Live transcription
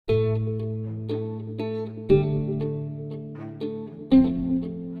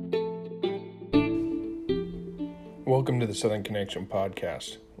to the Southern Connection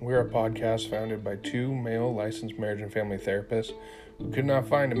podcast. We're a podcast founded by two male licensed marriage and family therapists who could not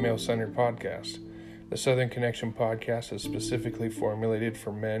find a male-centered podcast. The Southern Connection podcast is specifically formulated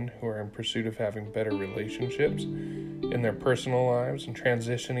for men who are in pursuit of having better relationships in their personal lives and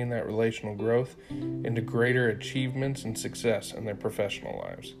transitioning that relational growth into greater achievements and success in their professional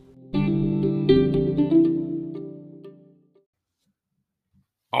lives.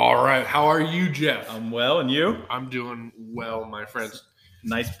 All right, how are you, Jeff? I'm well, and you? I'm doing well, my friends.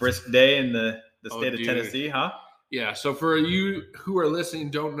 Nice brisk day in the state of dude. Tennessee, huh? Yeah, so for you who are listening,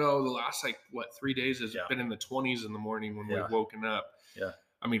 don't know, the last 3 days has been in the 20s in the morning when we've woken up. Yeah.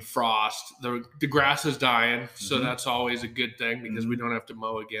 I mean, frost. The grass is dying, so that's always a good thing because we don't have to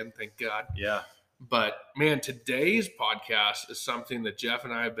mow again, thank God. Yeah. But man, today's podcast is something that Jeff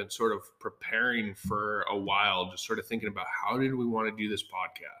and I have been sort of preparing for a while, just sort of thinking about how did we want to do this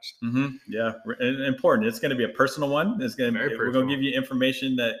podcast. Yeah, and important. It's going to be a personal one. We're going to give you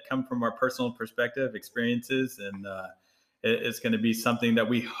information that come from our personal perspective, experiences, and it's going to be something that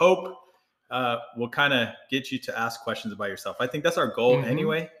we hope will kind of get you to ask questions about yourself. I think that's our goal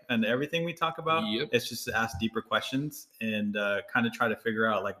anyway, and everything we talk about. It's just to ask deeper questions and kind of try to figure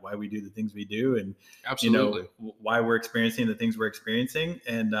out like why we do the things we do, and why we're experiencing the things we're experiencing,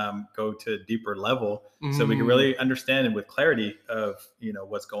 and go to a deeper level so we can really understand and with clarity of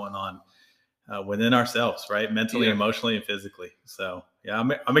what's going on within ourselves, right? Mentally, emotionally, and physically. So yeah,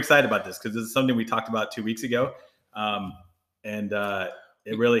 I'm excited about this because this is something we talked about 2 weeks ago, and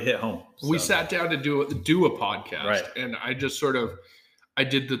it really hit home. So. We sat down to do a podcast, right? And I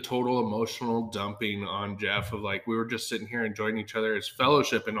did the total emotional dumping on Jeff of like, we were just sitting here enjoying each other as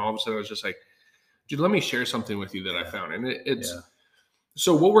fellowship. And all of a sudden I was just like, dude, let me share something with you that I found. And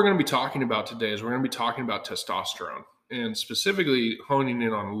so what we're going to be talking about today is we're going to be talking about testosterone and specifically honing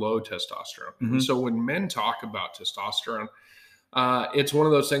in on low testosterone. And so when men talk about testosterone, it's one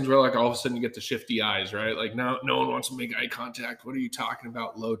of those things where like all of a sudden you get the shifty eyes, right? Like no one wants to make eye contact. What are you talking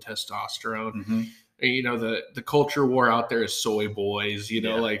about? Low testosterone. And, the culture war out there is soy boys,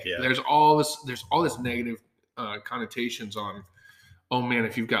 there's all this negative connotations on, oh man,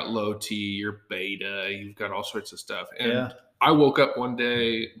 if you've got low T, you're beta, you've got all sorts of stuff. And I woke up one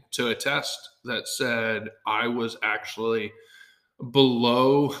day to a test that said I was actually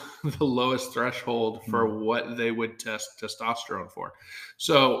below the lowest threshold for what they would test testosterone for.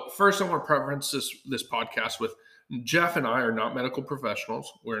 So first I want to preference this podcast with Jeff and I are not medical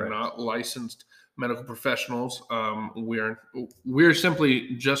professionals. We're not licensed medical professionals. We're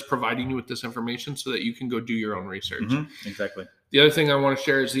simply just providing you with this information so that you can go do your own research. Exactly. The other thing I want to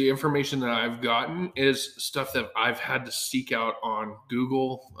share is the information that I've gotten is stuff that I've had to seek out on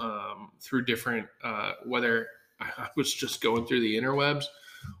Google through different, whether I was just going through the interwebs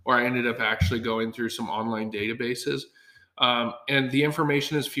or I ended up actually going through some online databases. And the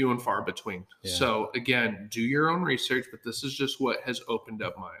information is few and far between. Yeah. So again, do your own research, but this is just what has opened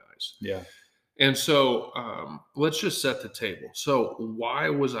up my eyes. Yeah. And so let's just set the table. So why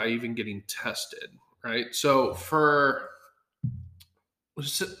was I even getting tested? Right. So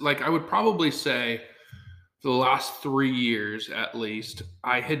I would probably say for the last 3 years, at least,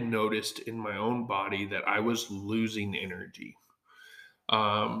 I had noticed in my own body that I was losing energy.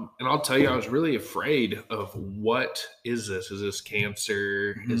 And I'll tell you, I was really afraid of what is this? Is this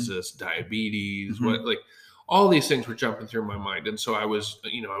cancer? Is this diabetes? What, like all these things were jumping through my mind. And so I was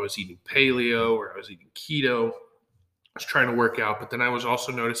eating paleo or I was eating keto. I was trying to work out, but then I was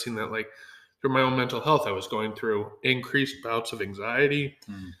also noticing that like through my own mental health, I was going through increased bouts of anxiety.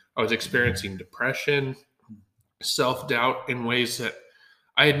 I was experiencing depression, self-doubt in ways that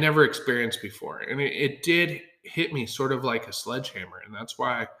I had never experienced before. And it did hit me sort of like a sledgehammer. And that's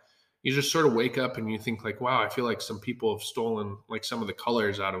why you just sort of wake up and you think like, wow, I feel like some people have stolen like some of the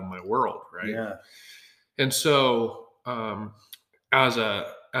colors out of my world. Right. Yeah. And so as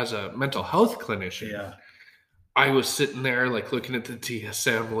a mental health clinician, I was sitting there like looking at the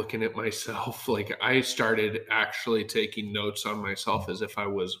DSM, looking at myself. Like I started actually taking notes on myself as if I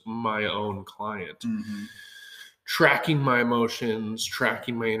was my own client. Tracking my emotions,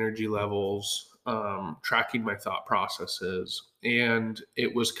 tracking my energy levels, tracking my thought processes. And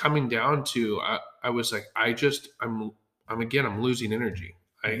it was coming down to, I was like, I'm losing energy.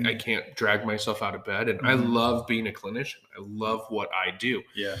 I can't drag myself out of bed. And I love being a clinician. I love what I do.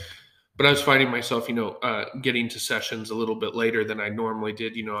 Yeah. But I was finding myself, getting to sessions a little bit later than I normally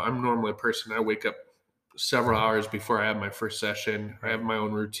did. I'm normally a person, I wake up several hours before I have my first session. I have my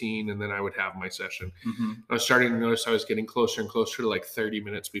own routine, and then I would have my session. I was starting to notice I was getting closer and closer to like 30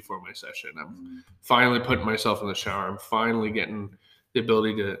 minutes before my session. I'm finally putting myself in the shower. I'm finally getting the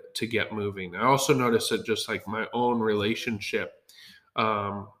ability to get moving. I also noticed that just like my own relationship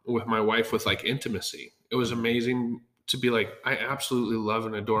with my wife, with like intimacy, it was amazing to be like, I absolutely love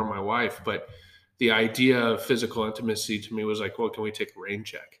and adore my wife, but the idea of physical intimacy to me was like, well, can we take a rain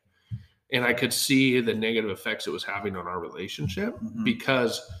check? And I could see the negative effects it was having on our relationship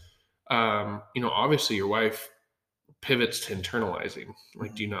because, obviously your wife pivots to internalizing,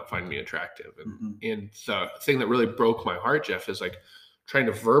 like, do you not find me attractive? And the thing that really broke my heart, Jeff, is like trying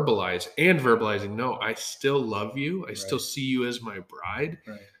to verbalizing, no, I still love you. I still see you as my bride.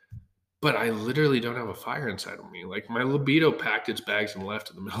 Right. But I literally don't have a fire inside of me. Like my libido packed its bags and left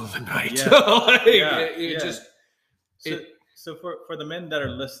in the middle of the night. So for the men that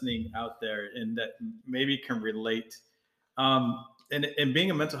are listening out there and that maybe can relate, and being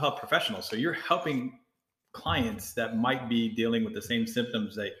a mental health professional, so you're helping clients that might be dealing with the same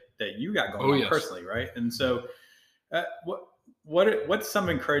symptoms that you got going on personally, right? And so, what's some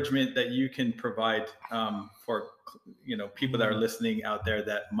encouragement that you can provide for people that are listening out there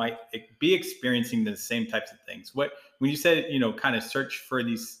that might be experiencing the same types of things? When you said kind of search for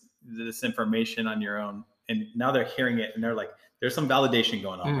this information on your own, and now they're hearing it and they're like, there's some validation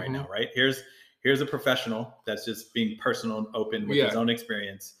going on right now, right? Here's a professional that's just being personal and open with his own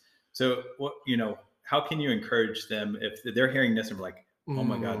experience. So how can you encourage them if they're hearing this and like, oh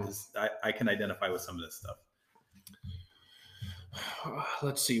my God, I can identify with some of this stuff?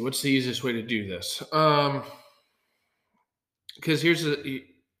 Let's see. What's the easiest way to do this? Because I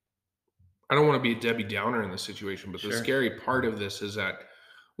don't want to be a Debbie Downer in this situation, but the scary part of this is that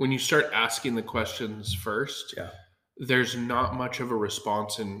when you start asking the questions first, there's not much of a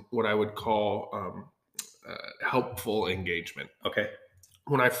response in what I would call helpful engagement. Okay.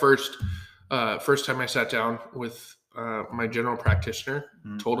 When I first time I sat down with my general practitioner,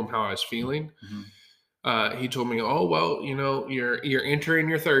 told him how I was feeling, he told me, oh, well, you're entering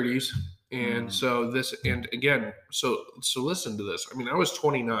your 30s. And so listen to this. I mean, I was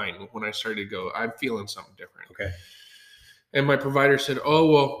 29 when I started to go, I'm feeling something different. Okay. And my provider said, oh,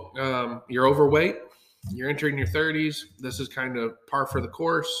 well, you're overweight. You're entering your 30s. This is kind of par for the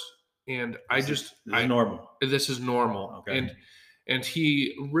course. And this is normal. This is normal. Okay. And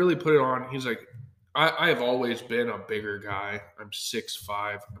he really put it on. He's like, I have always been a bigger guy. I'm 6'5".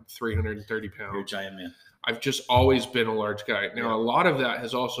 I'm 330 pounds. You're a giant man. I've just always been a large guy. Now, a lot of that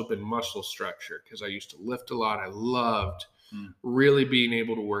has also been muscle structure because I used to lift a lot. I loved really being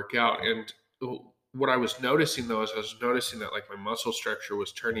able to work out. And what I was noticing, though, is I was noticing that like my muscle structure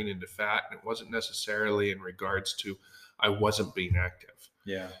was turning into fat, and it wasn't necessarily in regards to I wasn't being active.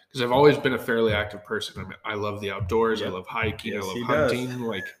 Yeah. Because I've always been a fairly active person. I mean, I love the outdoors. I love hiking. I love hunting.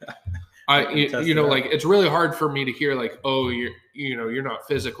 Like, like it's really hard for me to hear like, oh, you're not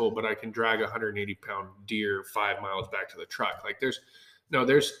physical, but I can drag a 180-pound deer 5 miles back to the truck. Like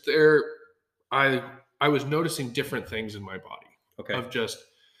I was noticing different things in my body. Okay. Of just,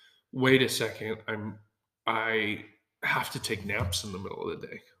 wait a second, I have to take naps in the middle of the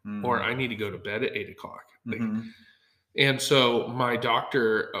day, or I need to go to bed at 8:00. Like, and so my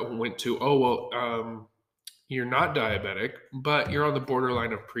doctor went to, you're not diabetic, but you're on the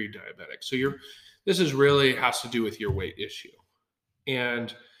borderline of pre-diabetic. So this is really has to do with your weight issue.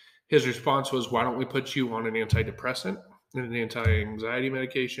 And his response was, why don't we put you on an antidepressant and an anti-anxiety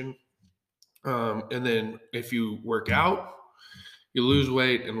medication? And then if you work out, you lose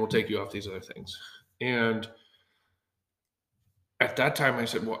weight, and we'll take you off these other things. And at that time I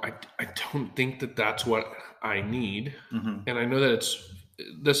said, well, I don't think that that's what I need. And I know that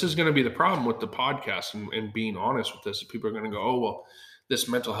this is going to be the problem with the podcast and being honest with this. People are going to go, oh, well, this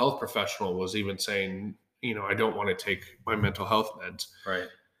mental health professional was even saying, I don't want to take my mental health meds. Right.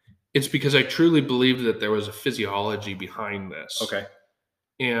 It's because I truly believed that there was a physiology behind this. Okay.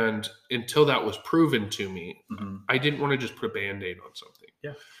 And until that was proven to me, I didn't want to just put a Band-Aid on something.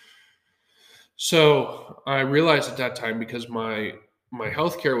 Yeah. So I realized at that time, because my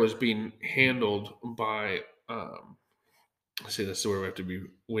healthcare was being handled by, see, this is where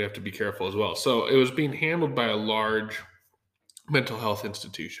we have to be careful as well. So it was being handled by a large mental health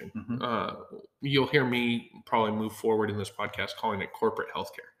institution. You'll hear me probably move forward in this podcast calling it corporate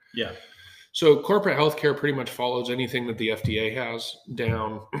healthcare. Yeah. So corporate healthcare pretty much follows anything that the FDA has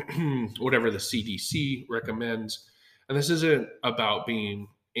down, whatever the CDC recommends. And this isn't about being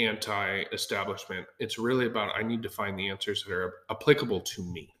anti-establishment. It's really about, I need to find the answers that are applicable to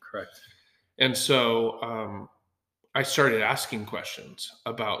me. Correct. And so I started asking questions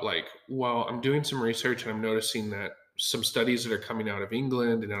about like, well, I'm doing some research and I'm noticing that some studies that are coming out of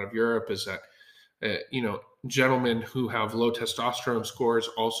England and out of Europe is that, gentlemen who have low testosterone scores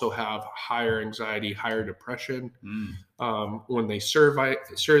also have higher anxiety, higher depression. When they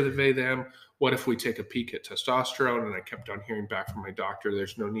survey them, what if we take a peek at testosterone? And I kept on hearing back from my doctor,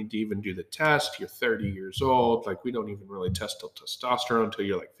 there's no need to even do the test. You're 30 years old. Like, we don't even really test testosterone until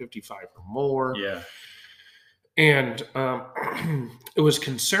you're like 55 or more. Yeah. And it was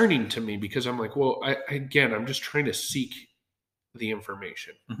concerning to me because I'm like, well, I'm just trying to seek the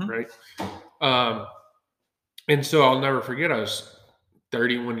information, right? And so I'll never forget, I was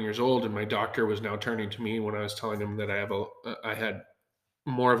 31 years old, and my doctor was now turning to me when I was telling him that I had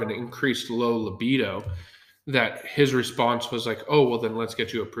more of an increased low libido, that his response was like, oh, well, then let's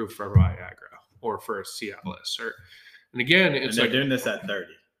get you approved for Viagra or for a Cialis. And again, it's they're doing this at 30.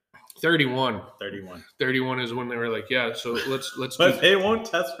 31 is when they were like, yeah, so let's but they won't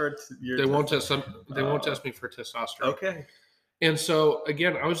test for they won't test me for testosterone. Okay. And so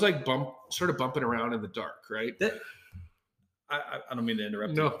again, I was like sort of bumping around in the dark, right? I don't mean to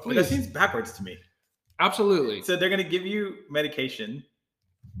interrupt you, but that seems backwards to me. Absolutely. So they're going to give you medication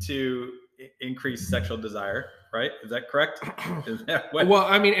to increase sexual desire, right? Is that correct? Well,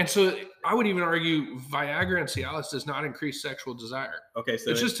 I mean, and so I would even argue Viagra and Cialis does not increase sexual desire. Okay, so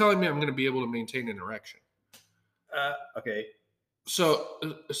it's just telling me I'm going to be able to maintain an erection. Okay. So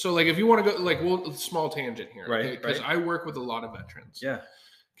like, if you want to go, like, well, small tangent here, right? Because I work with a lot of veterans. Yeah.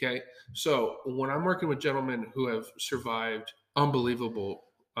 Okay. So when I'm working with gentlemen who have survived unbelievable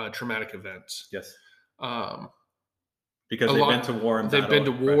traumatic events. Yes. Because they've been to war and they've been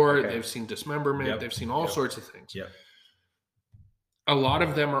to war. Right. Okay. They've seen dismemberment. Yep. They've seen all sorts of things. Yeah. A lot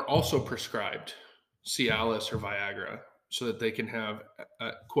of them are also prescribed Cialis or Viagra so that they can have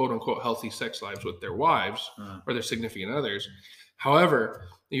quote unquote healthy sex lives with their wives or their significant others. However,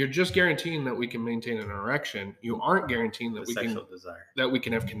 you're just guaranteeing that we can maintain an erection. You aren't guaranteeing that we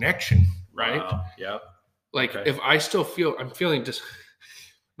can have connection, right? Wow. Yep. Like, if I still I'm feeling just.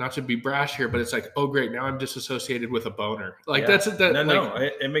 Not to be brash here, but it's like, oh, great, now I'm disassociated with a boner. Like, No,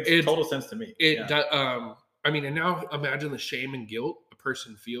 it makes total sense to me. I mean, and now imagine the shame and guilt a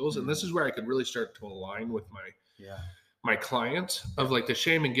person feels, and this is where I could really start to align with my clients, of like the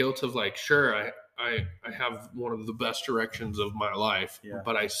shame and guilt of like, sure, I have one of the best erections of my life,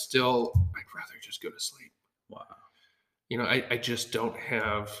 but I'd rather just go to sleep. Wow. I just don't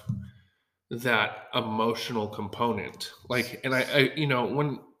have that emotional component. Like, and I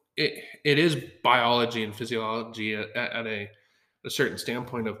when it is biology and physiology at a certain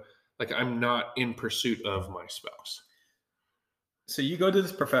standpoint of like, I'm not in pursuit of my spouse. So you go to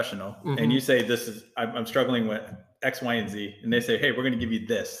this professional and you say, I'm struggling with X, Y, and Z. And they say, hey, we're going to give you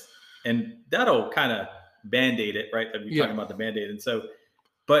this. And that'll kind of Band-Aid it, right? That we're talking about the Band-Aid. And so,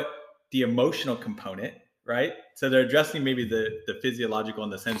 but the emotional component, right? So they're addressing maybe the physiological in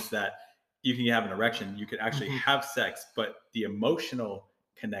the sense that you can have an erection, you could actually have sex, but the emotional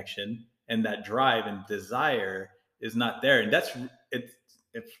connection and that drive and desire is not there. And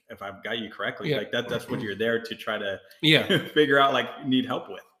if I've got you correctly, like that's what you're there to try to figure out, like, need help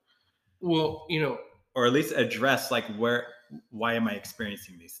with. Well, or at least address like, why am I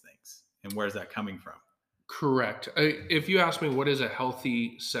experiencing these things and where's that coming from? Correct. If you ask me what is a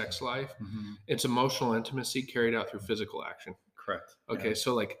healthy sex life, it's emotional intimacy carried out through physical action. Correct. Okay.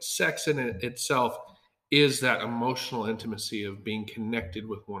 So like, sex in itself is that emotional intimacy of being connected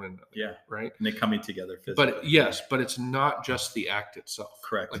with one another. Yeah. Right. And they coming together physically. But it's not just the act itself.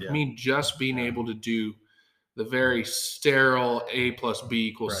 Correct. Like, me just being able to do the very sterile A plus B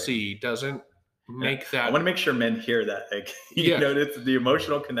equals C doesn't make that. I want to make sure men hear that. Like, it's the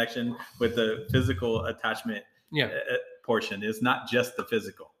emotional connection with the physical attachment portion. It's not just the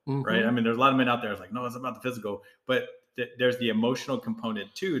physical, right? I mean, there's a lot of men out there that's like, no, it's about the physical, but there's the emotional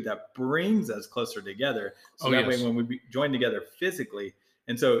component too that brings us closer together. So that way, when we join together physically,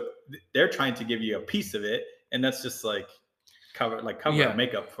 and so they're trying to give you a piece of it, and that's just like cover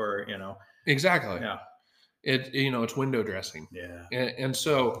makeup for exactly. Yeah, it's window dressing. Yeah, and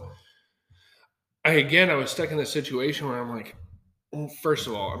so I was stuck in this situation where I'm like, well, first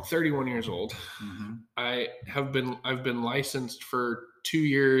of all, I'm 31 years old. I've been licensed for 2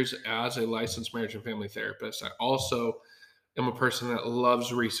 years as a licensed marriage and family therapist. I also am a person that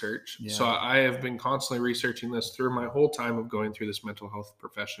loves research. Yeah. So I have been constantly researching this through my whole time of going through this mental health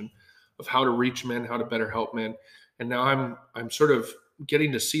profession, of how to reach men, how to better help men. And now I'm sort of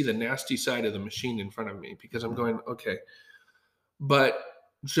getting to see the nasty side of the machine in front of me, because I'm going, okay, but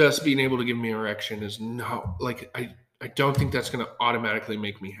just being able to give me an erection is not like, I don't think that's going to automatically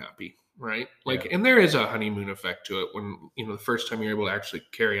make me happy. Right. Like, and there is a honeymoon effect to it when, the first time you're able to actually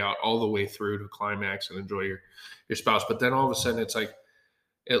carry out all the way through to climax and enjoy your spouse. But then all of a sudden it's like,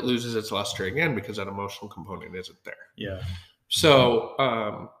 it loses its luster again because that emotional component isn't there. Yeah.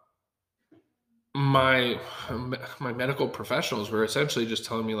 So my medical professionals were essentially just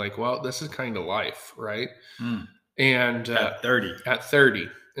telling me like, well, this is kind of life, right? And at 30.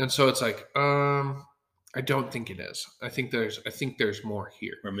 And so it's like, I don't think it is. I think there's more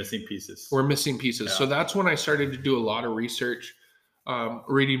here. We're missing pieces. Yeah. So that's when I started to do a lot of research,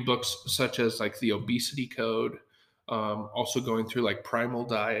 reading books such as like the Obesity Code, also going through like primal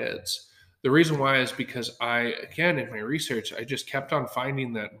diets. The reason why is because in my research, I just kept on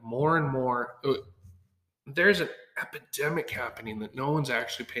finding that more and more, there's an epidemic happening that no one's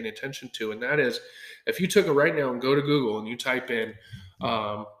actually paying attention to. And that is, if you took it right now and go to Google and you type in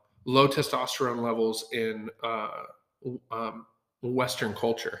low testosterone levels in Western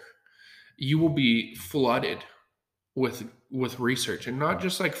culture, you will be flooded with research, and not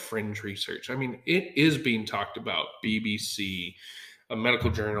just like fringe research. I mean, it is being talked about. BBC, a medical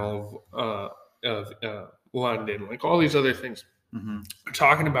journal of London, like all these other things are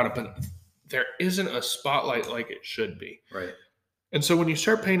talking about it, but there isn't a spotlight like it should be. Right. And so when you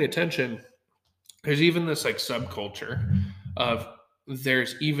start paying attention, there's even this like subculture of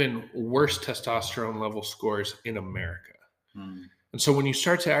there's even worse testosterone level scores in America. And so when you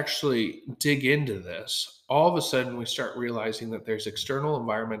start to actually dig into this, all of a sudden we start realizing that there's external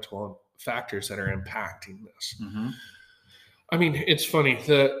environmental factors that are impacting this. I mean, it's funny.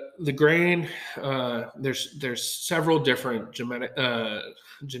 The grain, there's several different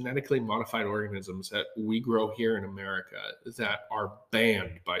genetically modified organisms that we grow here in America that are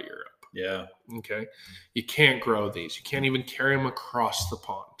banned by Europe. Yeah. Okay. You can't grow these. You can't even carry them across the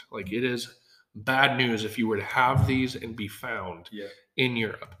pond. Like, it is bad news if you were to have these and be found in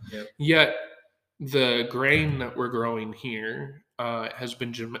Europe. Yep. Yet the grain that we're growing here has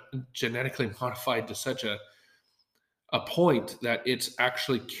been genetically modified to such a point that it's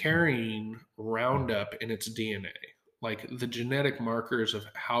actually carrying Roundup in its DNA. Like, the genetic markers of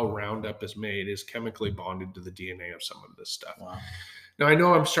how Roundup is made is chemically bonded to the DNA of some of this stuff. Wow. Now, I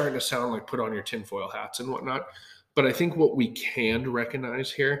know I'm starting to sound like put on your tinfoil hats and whatnot, but I think what we can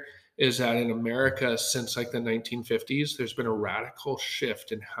recognize here is that in America, since like the 1950s, there's been a radical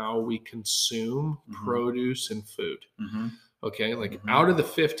shift in how we consume produce and food. Okay. Like out of the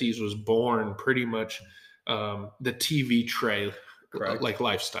 50s was born pretty much the TV tray, like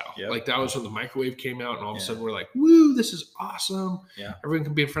lifestyle. Yep. Like that was when the microwave came out, and all of a sudden we're like, woo, this is awesome. Yeah. Everyone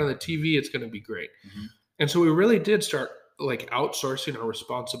can be in front of the TV. It's going to be great. And so we really did start like outsourcing our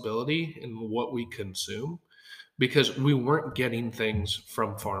responsibility in what we consume, because we weren't getting things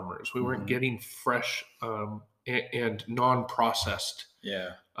from farmers. We weren't getting fresh and non-processed,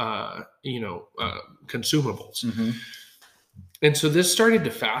 consumables. And so this started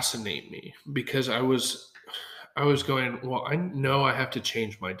to fascinate me, because I was going, well, I know I have to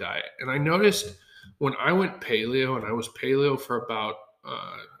change my diet. And I noticed when I went paleo, and I was paleo for about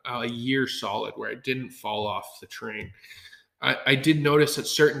a year solid, where I didn't fall off the train, I did notice that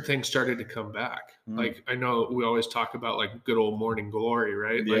certain things started to come back. Like, I know we always talk about like good old morning glory,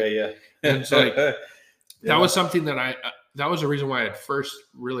 right? Like, and it's like, that was something that that was the reason why I had first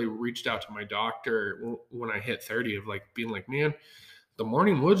really reached out to my doctor when I hit 30, of like being like, man, the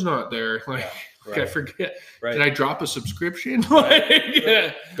morning wood's not there. Like, I forget. Did I drop a subscription?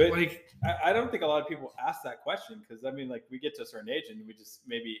 I don't think a lot of people ask that question, because I mean, like, we get to a certain age and we just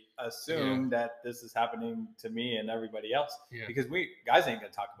maybe assume that this is happening to me and everybody else, because we guys ain't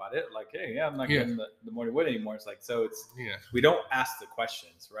gonna talk about it. Like, hey, I'm not getting the morning wood anymore. It's like, so it's we don't ask the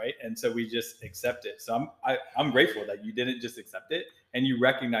questions, right? And so we just accept it. So I'm grateful that you didn't just accept it, and you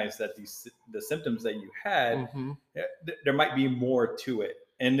recognize that the symptoms that you had, there might be more to it.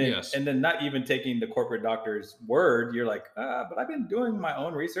 And then, and then not even taking the corporate doctor's word, you're like, but I've been doing my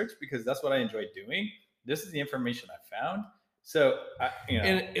own research, because that's what I enjoy doing. This is the information I found. So,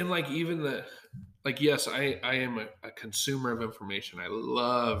 and like, even yes, I am a consumer of information. I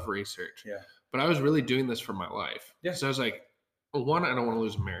love research. But I was really doing this for my life. So I was like, one, I don't want to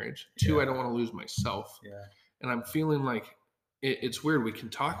lose a marriage. Two, I don't want to lose myself. And I'm feeling like, it's weird. We can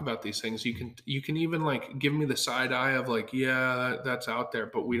talk about these things. You can even like give me the side eye of like, that's out there,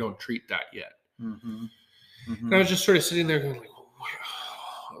 but we don't treat that yet. And I was just sort of sitting there going like,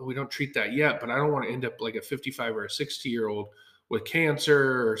 well, we don't treat that yet, but I don't want to end up like a 55 or a 60-year-old with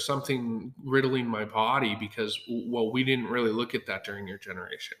cancer or something riddling my body, because, well, we didn't really look at that during your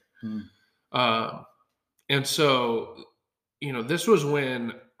generation. And so, this was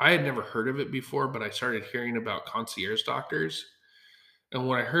when I had never heard of it before, but I started hearing about concierge doctors. And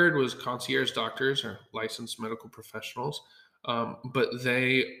what I heard was concierge doctors are licensed medical professionals but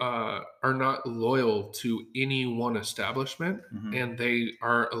they are not loyal to any one establishment, and they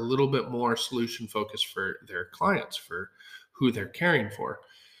are a little bit more solution focused for their clients, for who they're caring for.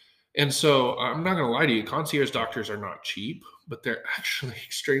 And so I'm not going to lie to you, concierge doctors are not cheap, but they're actually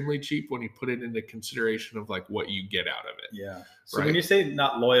extremely cheap when you put it into consideration of like what you get out of it. Yeah. So when you say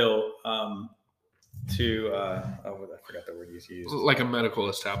not loyal to, I forgot the word you used. Like a medical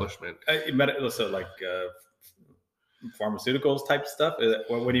establishment. So like pharmaceuticals type stuff.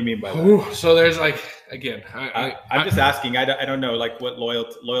 What do you mean by that? So there's like, again, I'm just asking. I don't know like what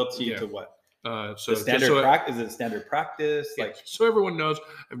loyalty to what. So standard practice, is it standard practice? Yeah, like, so everyone knows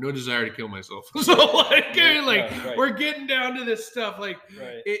I have no desire to kill myself. So like, right. We're getting down to this stuff. Like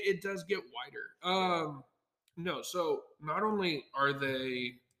it does get wider. No, so not only are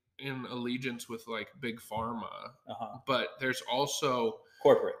they in allegiance with like big pharma, but there's also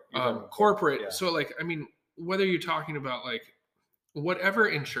corporate. Corporate. Yeah. So like, I mean, whether you're talking about like whatever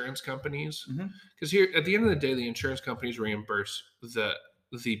insurance companies, because here at the end of the day, the insurance companies reimburse the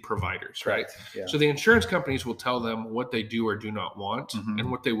providers, right? Yeah. So the insurance companies will tell them what they do or do not want and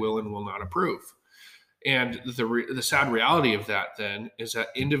what they will and will not approve. And the sad reality of that then is that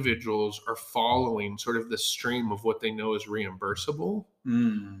individuals are following sort of the stream of what they know is reimbursable.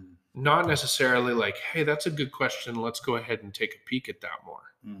 Not necessarily like, hey, that's a good question. Let's go ahead and take a peek at that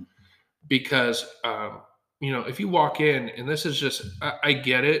more. Because, if you walk in, and this is just, I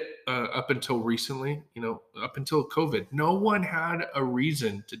get it, up until recently, up until COVID, no one had a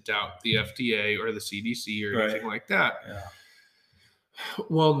reason to doubt the FDA or the CDC or anything like that. Yeah.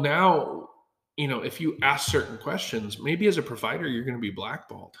 Well, now, if you ask certain questions, maybe as a provider, you're going to be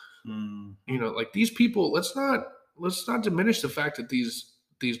blackballed. Like these people, let's not diminish the fact that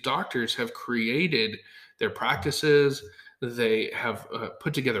these doctors have created their practices. They have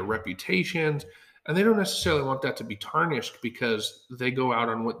put together reputations. And they don't necessarily want that to be tarnished because they go out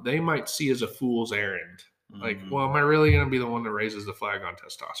on what they might see as a fool's errand. Like, well, am I really going to be the one that raises the flag on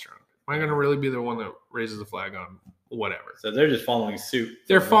testosterone? Am I going to really be the one that raises the flag on whatever? So they're just following suit.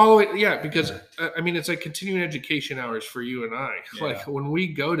 They're following, because, I mean, it's like continuing education hours for you and I. Yeah. Like when we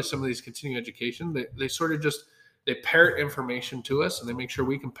go to some of these continuing education, they sort of just, they parrot information to us and they make sure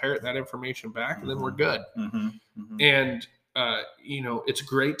we can parrot that information back and then we're good. And it's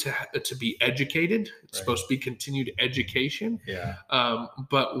great to be educated. It's supposed to be continued education. Yeah.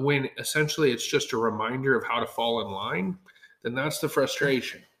 But when essentially it's just a reminder of how to fall in line, then that's the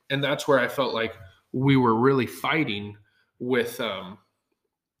frustration. And that's where I felt like we were really fighting with at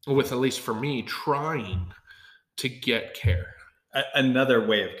least for me, trying to get care. Another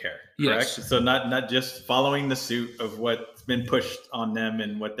way of care. Correct? Yes. So not just following the suit of what's been pushed on them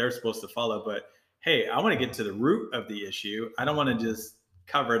and what they're supposed to follow, but hey, I want to get to the root of the issue. I don't want to just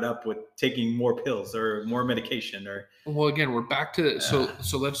cover it up with taking more pills or more medication or. Well, again, we're back to so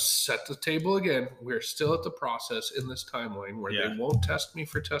let's set the table again. We're still at the process in this timeline where they won't test me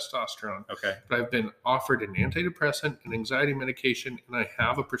for testosterone. Okay. But I've been offered an antidepressant, an anxiety medication, and I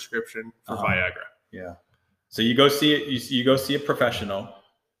have a prescription for Viagra. Yeah. So you go see it. You go see a professional.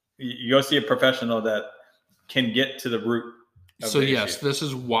 You go see a professional that can get to the root. So yes, this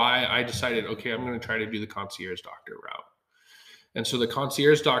is why I decided, okay, I'm going to try to do the concierge doctor route. And so the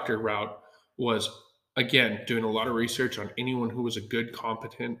concierge doctor route was, again, doing a lot of research on anyone who was a good,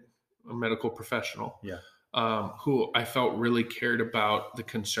 competent medical professional, who I felt really cared about the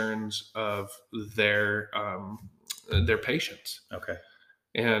concerns of their patients. Okay.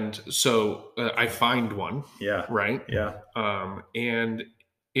 And so I find one. Yeah. Right. Yeah. And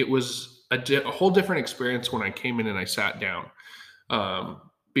it was a whole different experience when I came in and I sat down.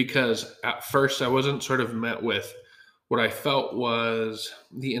 Because at first I wasn't sort of met with what I felt was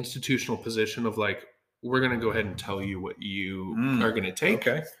the institutional position of like, we're going to go ahead and tell you what you are going to take.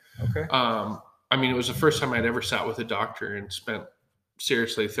 Okay. Okay. I mean, it was the first time I'd ever sat with a doctor and spent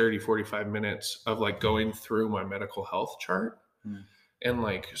seriously 30, 45 minutes of like going through my medical health chart. And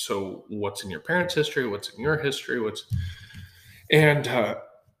like, so what's in your parents' history? What's in your history? And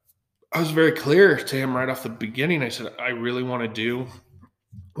I was very clear to him right off the beginning. I said, I really want to do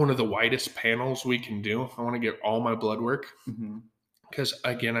one of the widest panels we can do. I want to get all my blood work. Because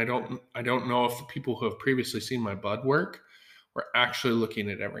again, I don't know if the people who have previously seen my blood work were actually looking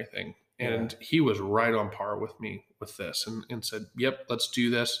at everything. And he was right on par with me with this and said, yep, let's do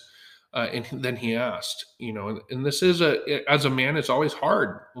this. And then he asked, and this is as a man, it's always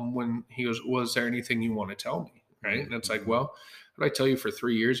hard when he goes, was there anything you want to tell me? Right. And it's like, well, what I tell you, for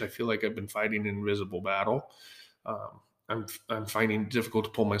 3 years, I feel like I've been fighting an invisible battle. I'm finding it difficult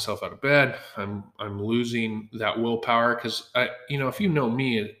to pull myself out of bed. I'm losing that willpower because if you know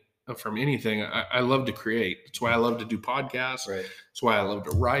me, from anything. I love to create. That's why I love to do podcasts. Right. That's why I love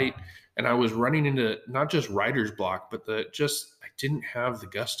to write. And I was running into not just writer's block, but I didn't have the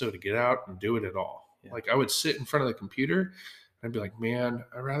gusto to get out and do it at all. Yeah. Like I would sit in front of the computer and I'd be like, man,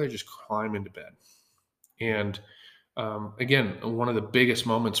 I'd rather just climb into bed. And again, one of the biggest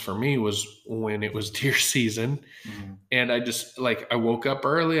moments for me was when it was deer season. Mm-hmm. And I woke up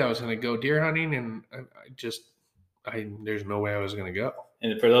early. I was going to go deer hunting, and there's no way I was going to go.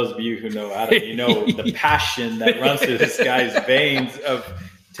 And for those of you who know Adam, the passion that runs through this guy's veins of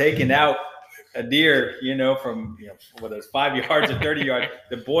taking out a deer, from whether it's 5 yards or 30 yards.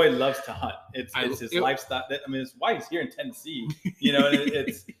 The boy loves to hunt. It's his lifestyle. His wife's here in Tennessee.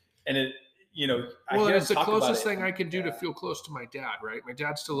 It's the closest thing I can do to feel close to my dad. Right, my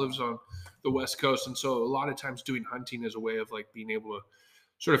dad still lives on the West Coast, and so a lot of times doing hunting is a way of like being able to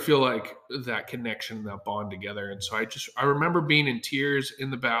sort of feel like that connection, that bond together. And so I remember being in tears in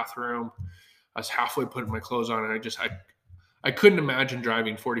the bathroom. I was halfway putting my clothes on, and I couldn't imagine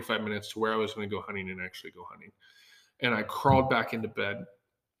driving 45 minutes to where I was going to go hunting and actually go hunting. And I crawled back into bed.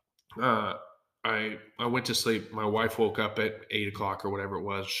 I went to sleep. My wife woke up at 8 o'clock or whatever it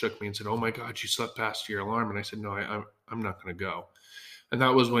was, shook me and said, "Oh my God, you slept past your alarm." And I said, "No, I'm not going to go." And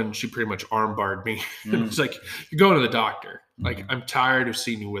that was when she pretty much armbarred me. It's like, "You're going to the doctor. Like, I'm tired of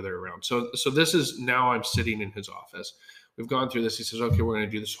seeing you wither around." So this is now I'm sitting in his office. We've gone through this. He says, "Okay, we're going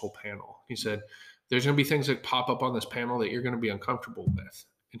to do this whole panel." He said, "There's going to be things that pop up on this panel that you're going to be uncomfortable with."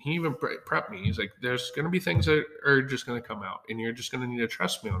 And he even prepped me. He's like, "There's going to be things that are just going to come out, and you're just going to need to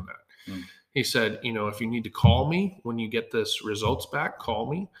trust me on that." He said, "If you need to call me when you get this results back,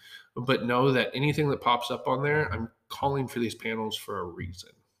 call me. But know that anything that pops up on there, I'm calling for these panels for a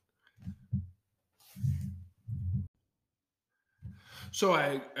reason." So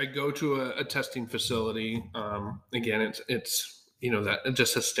I go to a testing facility. Again, it's that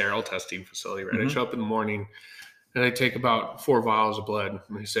just a sterile testing facility, right? Mm-hmm. I show up in the morning and I take about 4 vials of blood,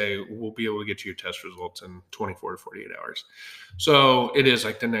 and they say, "We'll be able to get you your test results in 24 to 48 hours. So it is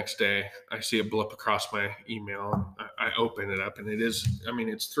like the next day, I see a blip across my email. I open it up, and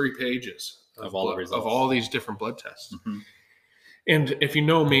it's 3 pages of all the results of all these different blood tests. Mm-hmm. And if you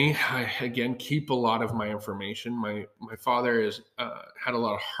know me, I, again, keep a lot of my information. My father had a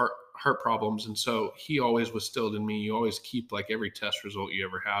lot of heart problems. And so he always instilled in me, you always keep like every test result you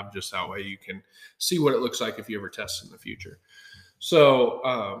ever have, just that way you can see what it looks like if you ever test in the future. So,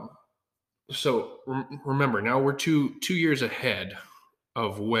 remember, now we're two years ahead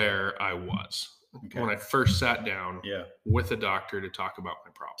of where I was when I first sat down with a doctor to talk about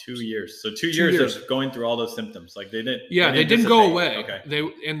my problems. 2 years. So 2 years of going through all those symptoms. Like they didn't go away. Okay.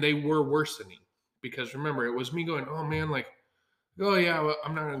 They were worsening, because remember, it was me going, "Oh man, like, oh yeah, well,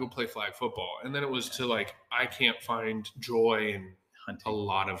 I'm not going to go play flag football." And then it was to like, I can't find joy in hunting. A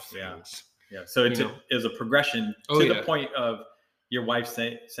lot of things. Yeah. So it is a progression to the point of your wife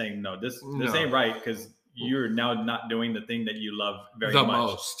saying, "No, this ain't right," because you're now not doing the thing that you love very much. The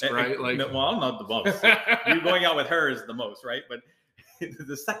most, right? Well, not the most. You going out with her is the most, right? But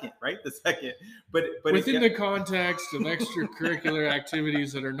the second, right? The second. But within the context of extracurricular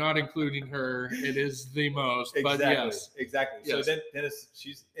activities that are not including her, it is the most. Exactly. But yes. Exactly. Yes. So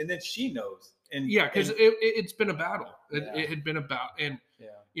then she knows. And because it's been a battle. It had been and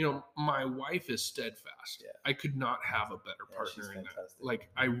my wife is steadfast. Yeah. I could not have a better partner in that. Like,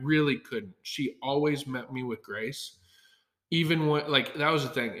 I really couldn't. She always met me with grace. Even when, like, that was the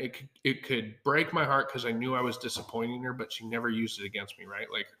thing. It could break my heart because I knew I was disappointing her, but she never used it against me, right?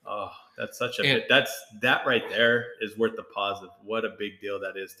 Like, oh, that's that right there is worth the pause of what a big deal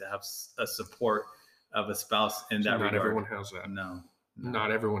that is to have a support of a spouse in that regard. Not everyone has that. No,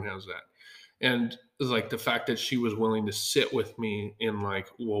 not everyone has that. And like the fact that she was willing to sit with me in like,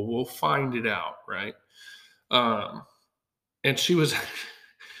 well, we'll find it out, right? And she was,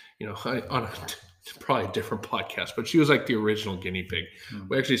 on probably a different podcast, but she was like the original guinea pig. Mm-hmm.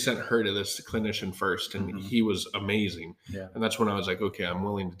 We actually sent her to this clinician first, and he was amazing. Yeah. And that's when I was like, okay, I'm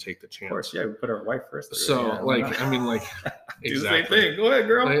willing to take the chance. Of course, we put our wife first. So exactly. Do the same thing. Go ahead,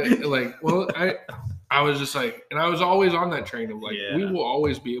 girl. I was just like, and I was always on that train of like, we will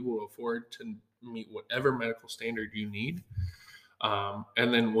always be able to afford to meet whatever medical standard you need.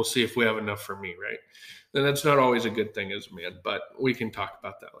 And then we'll see if we have enough for me, right? And that's not always a good thing as a man, but we can talk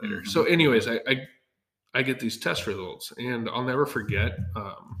about that later. Mm-hmm. So anyways, I get these test results, and I'll never forget.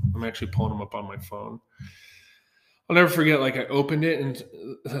 I'm actually pulling them up on my phone. I'll never forget, like, I opened it, and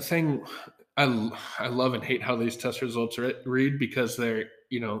the thing, I love and hate how these test results read, because they're,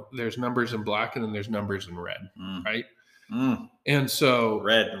 there's numbers in black and then there's numbers in red, right? Mm. And so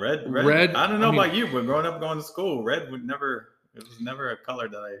red. I don't know about you, but growing up going to school, red would never It was never a color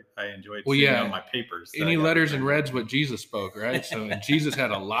that I enjoyed seeing on my papers. Any letters in red's what Jesus spoke, right? So Jesus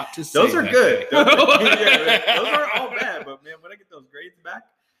had a lot to say. Those are good. Those aren't all bad, but man, when I get those grades back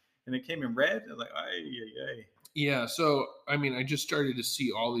and it came in red, I was like, ay. Yeah. So, I mean, I just started to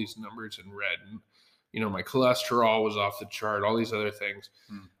see all these numbers in red, and, my cholesterol was off the chart, all these other things.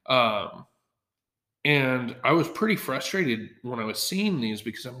 And I was pretty frustrated when I was seeing these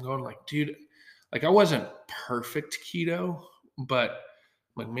because I'm going like, dude, like I wasn't perfect keto, but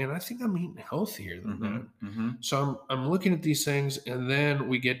I'm like, man, I think I'm eating healthier than that. So I'm looking at these things, and then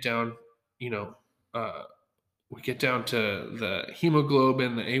we get down, we get down to the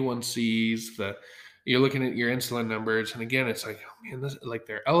hemoglobin, the A1Cs, you're looking at your insulin numbers. And again, it's like, oh man,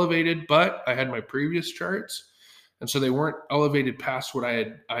 they're elevated, but I had my previous charts. And so they weren't elevated past what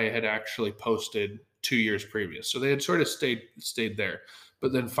I had actually posted 2 years previous. So they had sort of stayed there.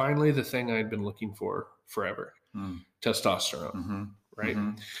 But then finally, the thing I had been looking for forever, testosterone, right?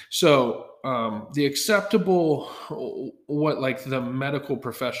 So the acceptable, what like the medical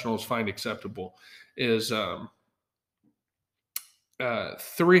professionals find acceptable is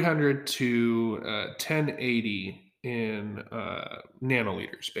 300 to 1080 in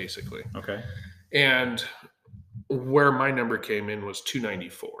nanoliters, basically. Okay. And where my number came in was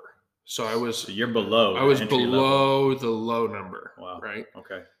 294. So you're below. I was below the low number. Wow. Right.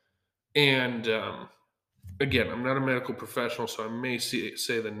 Okay. And again, I'm not a medical professional, so I may say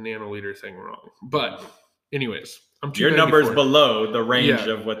the nanoliter thing wrong. But anyways, your number is below the range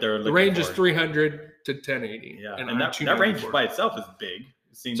of what they're looking for. The range is 300 to 1080. Yeah. And that range by itself is big.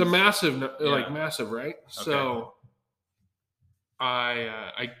 It's a massive, massive, right? Okay. So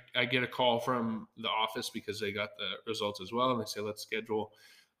I get a call from the office because they got the results as well, and they say, let's schedule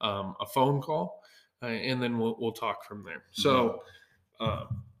a phone call, and then we'll talk from there. So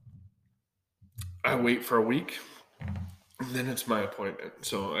I wait for a week, and then it's my appointment.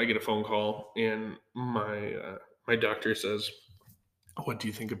 So I get a phone call, and my doctor says, what do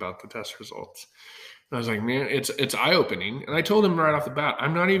you think about the test results? And I was like, man, it's eye-opening. And I told him right off the bat,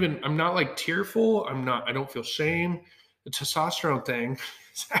 I'm not like tearful. I don't feel shame. The testosterone thing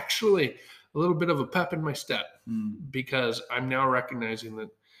is actually a little bit of a pep in my step because I'm now recognizing that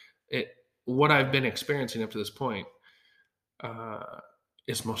what I've been experiencing up to this point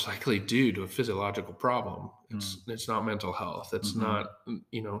is most likely due to a physiological problem. It's not mental health. It's not,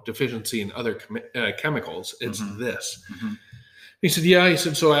 deficiency in other chemicals. It's this. He said, yeah. He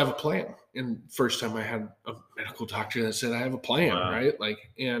said, so I have a plan. And first time I had a medical doctor that said, I have a plan, right?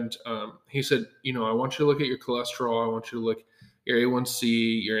 And he said, I want you to look at your cholesterol. I want you to look at your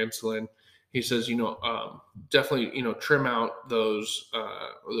A1C, your insulin. He says, definitely, trim out those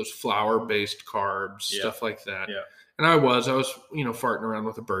flour-based carbs, stuff like that. Yeah. And I was, farting around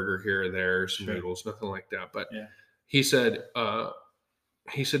with a burger here or there, some noodles, nothing like that. But he said,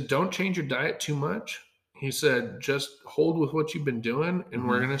 don't change your diet too much. He said, just hold with what you've been doing, and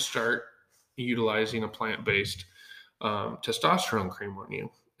we're going to start utilizing a plant-based testosterone cream on you.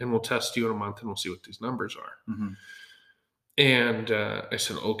 And we'll test you in a month, and we'll see what these numbers are. And I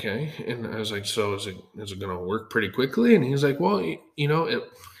said, okay. And I was like, so is it going to work pretty quickly? And he's like, well,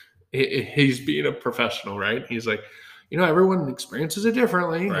 he's being a professional, right? He's like, everyone experiences it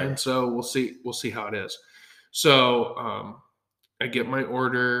differently. Right. And so we'll see how it is. So I get my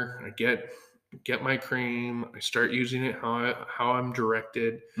order, I get my cream, I start using it how I'm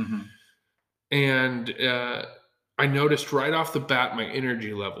directed. And I noticed right off the bat, my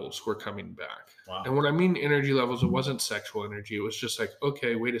energy levels were coming back. Wow. And when I mean energy levels, it wasn't sexual energy. It was just like,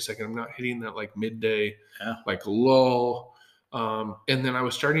 okay, wait a second. I'm not hitting that like midday, like lull. And then I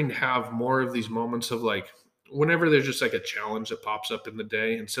was starting to have more of these moments of like, whenever there's just like a challenge that pops up in the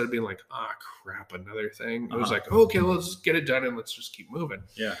day, instead of being like, crap, another thing, it was like, okay, let's get it done and let's just keep moving.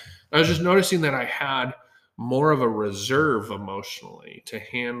 Yeah. I was just noticing that I had more of a reserve emotionally to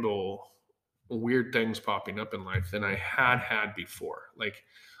handle weird things popping up in life than I had before. Like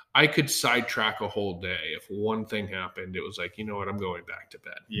I could sidetrack a whole day. If one thing happened, it was like, you know what, I'm going back to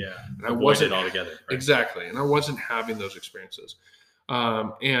bed. Yeah. And I wasn't altogether. Right? Exactly. And I wasn't having those experiences.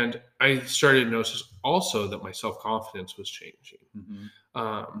 And I started to notice also that my self-confidence was changing.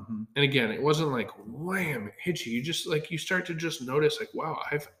 And again, it wasn't like, wham, it hits you. You just like, you start to just notice like, wow,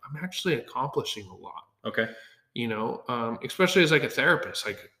 I'm actually accomplishing a lot. Okay. Especially as like a therapist,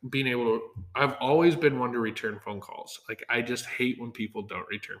 like being able to, I've always been one to return phone calls. Like I just hate when people don't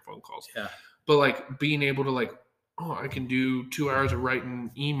return phone calls. Yeah. But like being able to like, I can do 2 hours of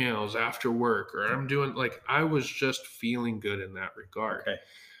writing emails after work, or I'm doing like, I was just feeling good in that regard. Okay. A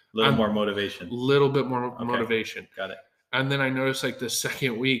little more motivation. Little bit more motivation. Got it. And then I noticed like the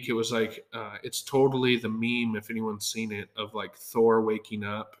second week, it was like, it's totally the meme, if anyone's seen it, of like Thor waking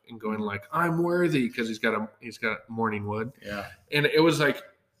up and going like, I'm worthy, because he's got morning wood. Yeah. And it was like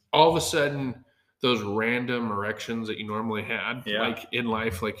all of a sudden, those random erections that you normally had, like in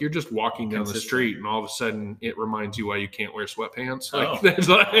life, like you're just walking down the street and all of a sudden it reminds you why you can't wear sweatpants. Like there's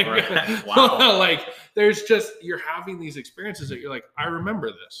like, wow. Like there's just, you're having these experiences that you're like, I remember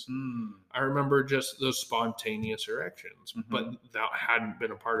this. I remember just those spontaneous erections, but that hadn't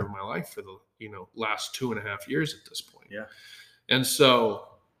been a part of my life for the, last 2.5 years at this point. Yeah. And so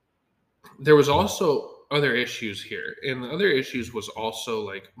there was also other issues here. And the other issues was also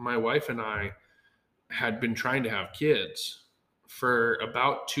like my wife and I had been trying to have kids for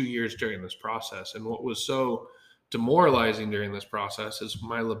about 2 years during this process. And what was so demoralizing during this process is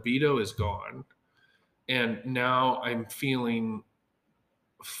my libido is gone. And now I'm feeling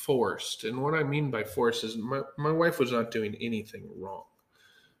forced. And what I mean by forced is my wife was not doing anything wrong.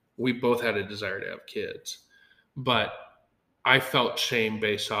 We both had a desire to have kids, but I felt shame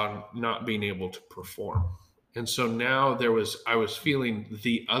based on not being able to perform. And so now I was feeling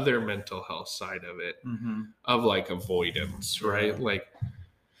the other mental health side of it, of like avoidance, right? Like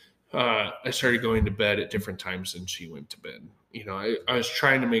I started going to bed at different times than she went to bed. I was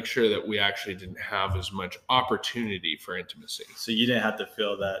trying to make sure that we actually didn't have as much opportunity for intimacy. So you didn't have to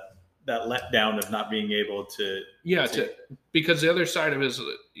feel that letdown of not being able to. Yeah, because the other side of it is,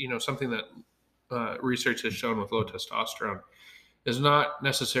 something that research has shown with low testosterone is not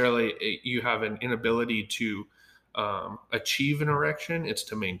necessarily you have an inability to achieve an erection, it's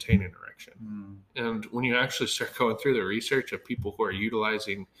to maintain an erection. And when you actually start going through the research of people who are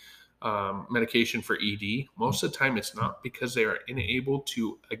utilizing medication for ED, most of the time it's not because they are unable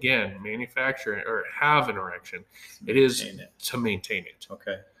to, again, manufacture or have an erection. It is to maintain it.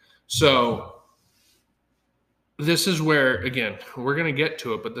 Okay. So this is where, again, we're going to get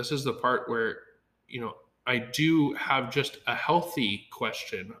to it, but this is the part where, I do have just a healthy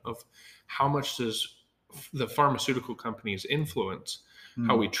question of how much does the pharmaceutical companies influence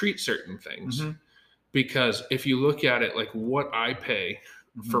how we treat certain things? Because if you look at it, like what I pay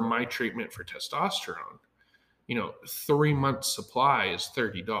for my treatment for testosterone, 3 months supply is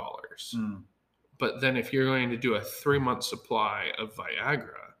 $30. But then if you're going to do a 3-month supply of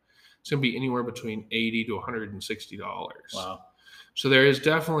Viagra, it's going to be anywhere between $80 to $160. Wow. So there is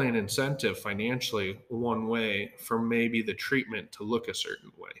definitely an incentive financially one way for maybe the treatment to look a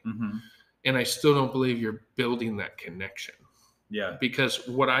certain way. And I still don't believe you're building that connection. Yeah. Because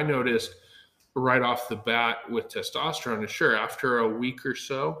what I noticed right off the bat with testosterone is, sure, after a week or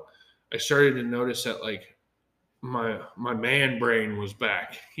so, I started to notice that like my man brain was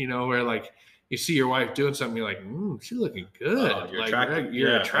back, where like you see your wife doing something, you're like, she's looking good. Oh, you're like, attracted.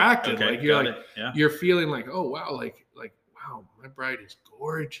 You're attracted. Okay, like you're like, you're feeling like, oh wow, like wow, my bride is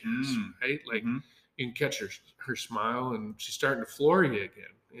gorgeous, right? Like you can catch her smile and she's starting to floor you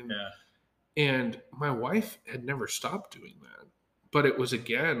again. And my wife had never stopped doing that. But it was,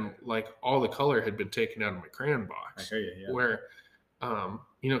 again, like all the color had been taken out of my crayon box. I hear you, yeah. Where,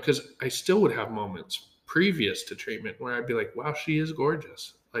 because I still would have moments previous to treatment where I'd be like, wow, she is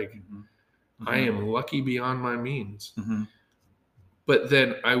gorgeous. Like, I am lucky beyond my means. But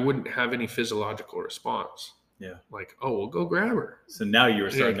then I wouldn't have any physiological response. Yeah. Like, oh, we'll go grab her. So now you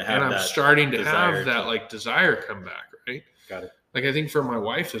were starting to have that. And I'm starting to have that like desire come back, right? Got it. Like, I think for my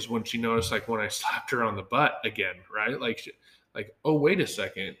wife is when she noticed, like, when I slapped her on the butt again, right? Like, oh, wait a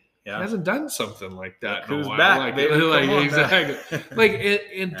second. Yeah. He hasn't done something like that in a while. Back, like, baby. like exactly. Like,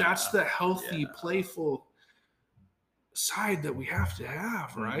 and that's the healthy, playful side that we have to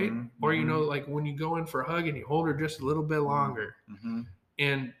have, right? Or, like when you go in for a hug and you hold her just a little bit longer.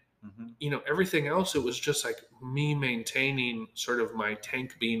 And, everything else, it was just like me maintaining sort of my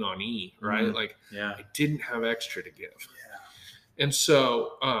tank being on E, right? Like, I didn't have extra to give. And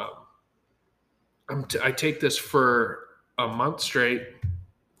so I take this for a month straight,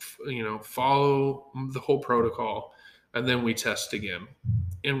 follow the whole protocol, and then we test again.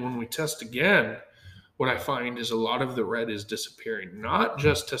 And when we test again, what I find is a lot of the red is disappearing, not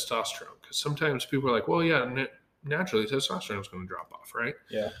just testosterone, because sometimes people are like, well, yeah, naturally testosterone is going to drop off, right?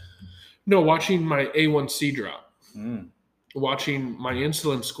 Yeah. No, watching my A1C drop, watching my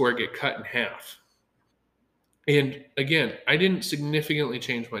insulin score get cut in half. And again, I didn't significantly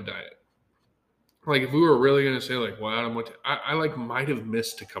change my diet. Like, if we were really going to say, like, well, Adam, I like might have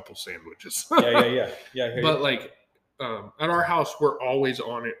missed a couple sandwiches. Yeah. But like, at our house, we're always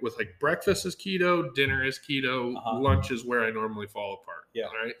on it with like breakfast is keto, dinner is keto, lunch is where I normally fall apart. Yeah.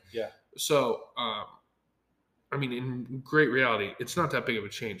 Right. Yeah. So, I mean, in great reality, it's not that big of a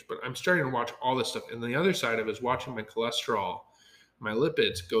change, but I'm starting to watch all this stuff. And the other side of it is watching my cholesterol, my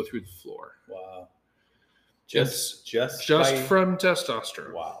lipids go through the floor. Wow. Just from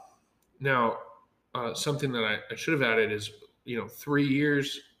testosterone. Wow. Now, something that I should have added is, 3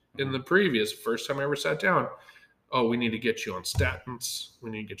 years in the first time I ever sat down, oh, we need to get you on statins. We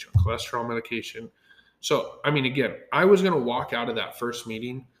need to get you on cholesterol medication. So, I mean, again, I was going to walk out of that first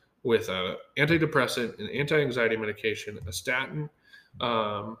meeting with an antidepressant, an anti-anxiety medication, a statin,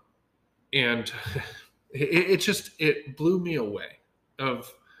 and it blew me away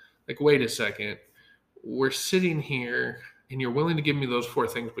of like, wait a second, we're sitting here and you're willing to give me those 4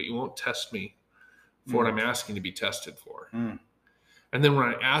 things, but you won't test me for what I'm asking to be tested for. And then when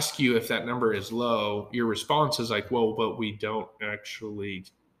I ask you if that number is low, your response is like, well, but we don't manage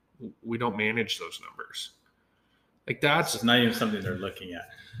those numbers. Like it's not even something they're looking at.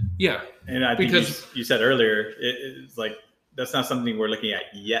 Yeah. And I think because you said earlier, it's like, that's not something we're looking at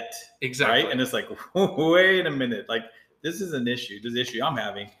yet. Exactly. Right. And it's like, wait a minute. Like, this is an issue. This is the issue I'm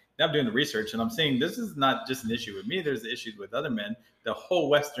having. Now I'm doing the research and I'm saying this is not just an issue with me. There's issues with other men, the whole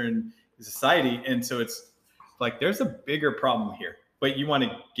Western society. And so it's like, there's a bigger problem here, but you want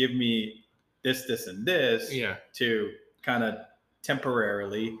to give me this, and this to kind of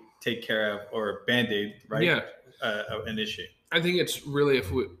temporarily take care of or Band-Aid, right? Yeah. An issue. I think it's really,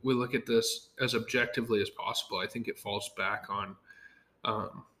 if we look at this as objectively as possible, I think it falls back on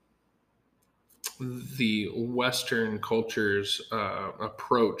the Western culture's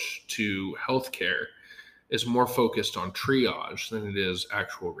approach to healthcare is more focused on triage than it is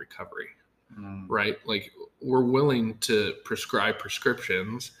actual recovery, right? Like, we're willing to prescribe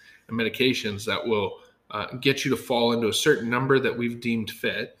prescriptions and medications that will get you to fall into a certain number that we've deemed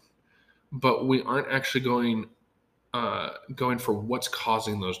fit, but we aren't actually going for what's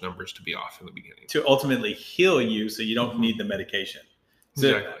causing those numbers to be off in the beginning. To ultimately heal you so you don't need the medication.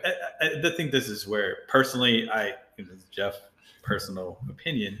 So exactly. I think this is where personally, Jeff, personal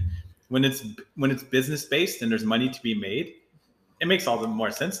opinion, when it's business based and there's money to be made, it makes all the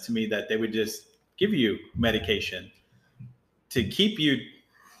more sense to me that they would just give you medication to keep you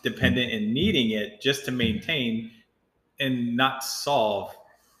dependent and needing it just to maintain and not solve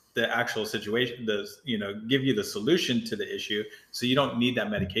the actual situation, give you the solution to the issue so you don't need that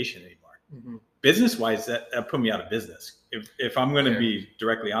medication anymore. Business wise, that put me out of business. If I'm going to be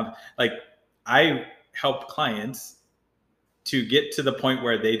directly honest, like, I help clients to get to the point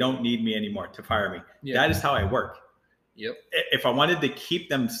where they don't need me anymore to fire me. That is how I work. Yep. If I wanted to keep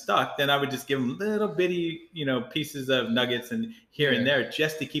them stuck, then I would just give them little bitty, pieces of nuggets and here and there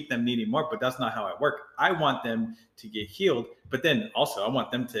just to keep them needing more. But that's not how I work. I want them to get healed, but then also I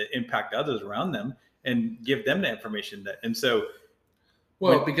want them to impact others around them and give them the information and so.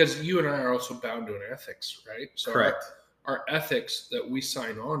 Well, because you and I are also bound to an ethics, right? So correct. Our ethics that we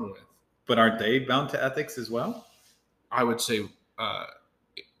sign on with. But aren't they bound to ethics as well? I would say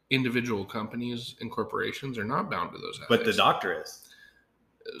individual companies and corporations are not bound to those ethics. But the doctor is.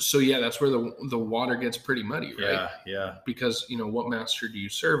 So that's where the water gets pretty muddy, right? Yeah. Because what master do you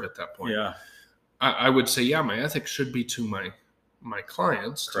serve at that point? Yeah. I would say my ethics should be to my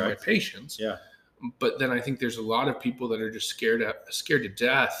clients, correct. To my patients. Yeah. But then I think there's a lot of people that are just scared to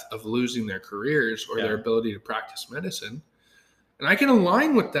death of losing their careers or their ability to practice medicine. And I can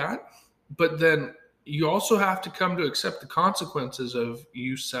align with that, but then you also have to come to accept the consequences of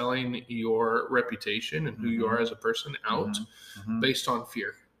you selling your reputation and who you are as a person out based on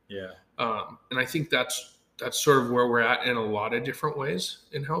fear. Yeah. And I think that's sort of where we're at in a lot of different ways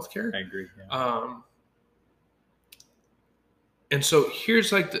in healthcare. I agree. Yeah. And so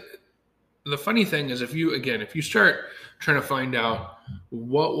here's like the funny thing is if you start trying to find out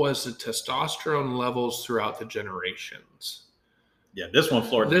what was the testosterone levels throughout the generations. Yeah, this one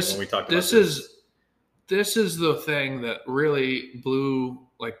floored me when we talked about this. This is the thing that really blew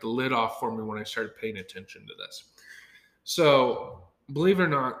like the lid off for me when I started paying attention to this. So believe it or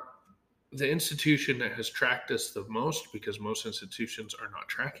not, the institution that has tracked this the most, because most institutions are not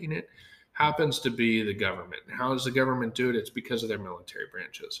tracking it, happens to be the government. How does the government do it? It's because of their military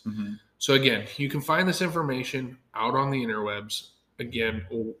branches. So again, you can find this information out on the interwebs. Again,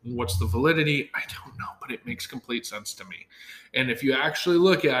 what's the validity? I don't know, but it makes complete sense to me. And if you actually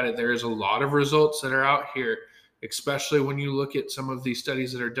look at it, there is a lot of results that are out here, especially when you look at some of these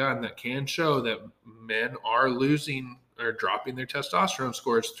studies that are done that can show that men are losing or dropping their testosterone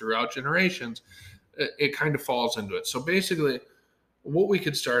scores throughout generations. It kind of falls into it. So basically, what we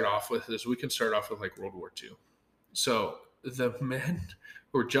could start off with is like World War II. So the men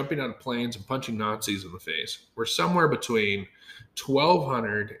who were jumping on planes and punching Nazis in the face were somewhere between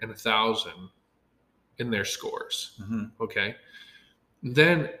 1,200 and 1,000 in their scores. Okay.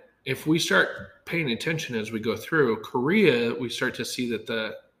 Then if we start paying attention as we go through Korea, we start to see that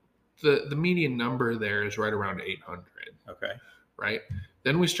the median number there is right around 800. Okay. Right.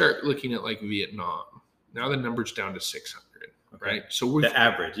 Then we start looking at like Vietnam. Now the number's down to 600. Okay. Right. So we're the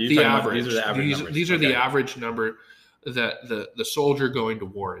average. These are the average numbers. These are the average number that the soldier going to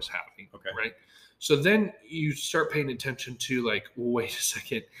war is having. Okay. Right. So then you start paying attention to like, well, wait a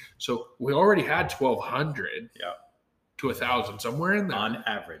second. So we already had 1,200 to 1,000, somewhere in there. On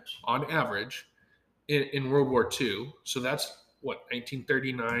average in World War II. So that's what,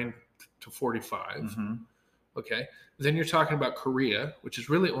 1939 to 45. Okay. Then you're talking about Korea, which is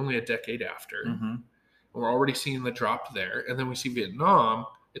really only a decade after. We're already seeing the drop there. And then we see Vietnam,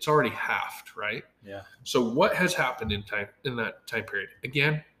 it's already halved, right? Yeah. So what has happened in that time period?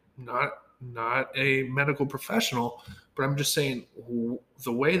 Again, not a medical professional, but I'm just saying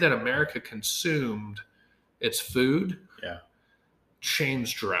the way that America consumed its food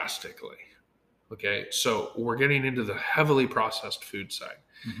changed drastically. Okay. So we're getting into the heavily processed food side.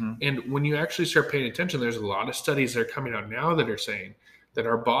 And when you actually start paying attention, there's a lot of studies that are coming out now that are saying that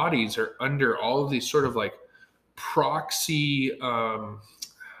our bodies are under all of these sort of like proxy, how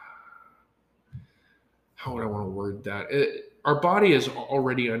would I want to word that? Our body is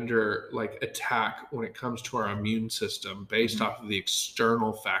already under like attack when it comes to our immune system based off of the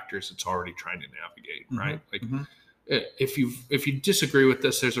external factors it's already trying to navigate, right? Like if you disagree with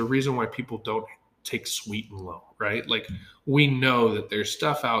this, there's a reason why people don't take sweet and low, right? Like we know that there's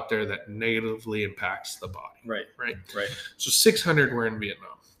stuff out there that negatively impacts the body. Right. So 600 were in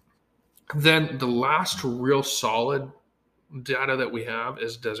Vietnam. Then the last real solid data that we have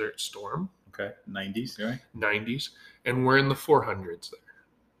is Desert Storm. Okay. 90s, right? 90s. And we're in the 400s there.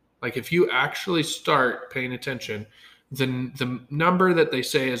 Like if you actually start paying attention, the number that they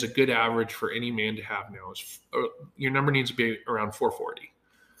say is a good average for any man to have now is your number needs to be around 440.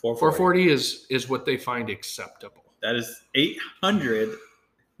 440 is what they find acceptable. That is 800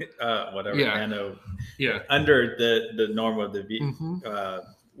 whatever nano under the norm of the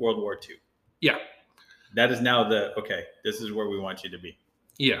World War II. Yeah. That is now this is where we want you to be.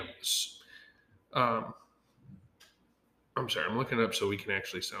 Yeah. I'm sorry, I'm looking up so we can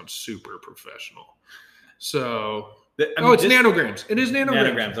actually sound super professional. So, it's nanograms. It is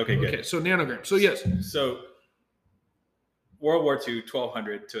nanograms. Nanograms, okay, good. Okay, so nanograms. So, yes. So, World War II,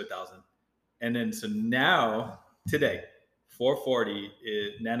 1,200 to 1,000. And then, so now, today, 440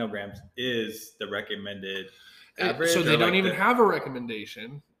 nanograms is the recommended average. So, they don't even have a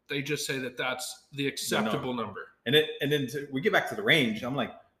recommendation. They just say that that's the acceptable number. And then we get back to the range. I'm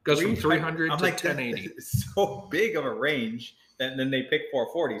like, goes from 300 to 1080. It's so big of a range that then they pick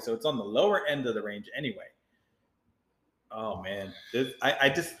 440. So it's on the lower end of the range anyway. Oh man. I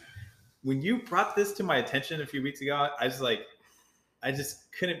just, when you brought this to my attention a few weeks ago, I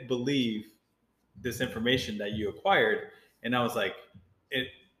just couldn't believe this information that you acquired. And I was like, it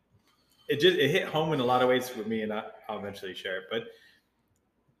hit home in a lot of ways for me, and I'll eventually share it. But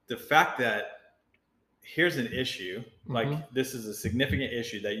the fact that here's an issue, like this is a significant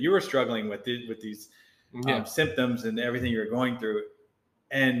issue that you were struggling with these symptoms and everything you're going through,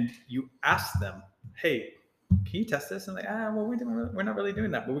 and you ask them, hey, can you test this? And like, well, we're not really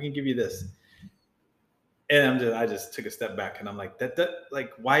doing that, but we can give you this. And I just took a step back, and I'm like, that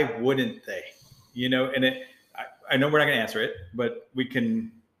like, why wouldn't they? And I know we're not going to answer it, but we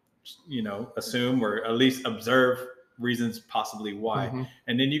can, assume or at least observe reasons possibly why.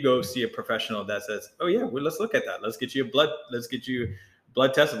 And then you go see a professional that says, oh yeah, well, let's look at that. Let's get you a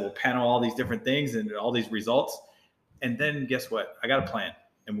blood test, and we'll panel all these different things and all these results. And then guess what? I got a plan,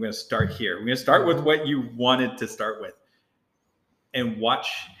 and we're going to start here. We're going to start with what you wanted to start with and watch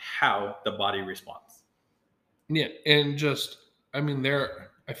how the body responds. Yeah. And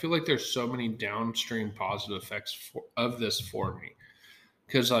I feel like there's so many downstream positive effects of this for me.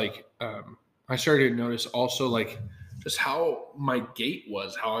 Cause I started to notice also like just how my gait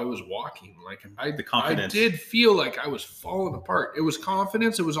was, how I was walking. Like the confidence. I did feel like I was falling apart. It was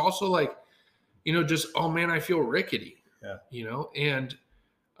confidence. It was also like, just, oh man, I feel rickety. Yeah. And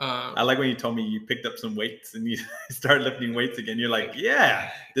I like when you told me you picked up some weights and you started lifting weights again. You're like,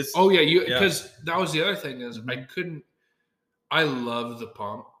 yeah, this. Oh yeah. Because that was the other thing is I love the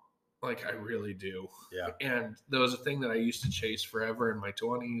pump. Like I really do. Yeah. And that was a thing that I used to chase forever in my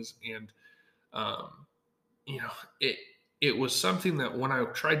 20s. And, it was something that when I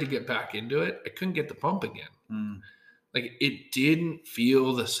tried to get back into it, I couldn't get the pump again. Like it didn't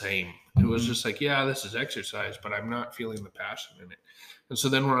feel the same. It was just like, yeah, this is exercise, but I'm not feeling the passion in it. And so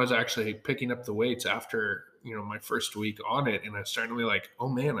then when I was actually picking up the weights after, my first week on it, and I started to be like, oh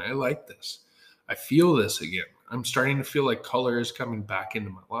man, I like this. I feel this again. I'm starting to feel like color is coming back into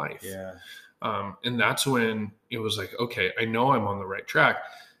my life. Yeah. And that's when it was like, okay, I know I'm on the right track.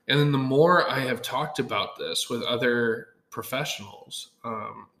 And then the more I have talked about this with other professionals,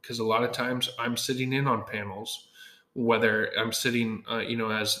 because a lot of times I'm sitting in on panels, whether I'm sitting,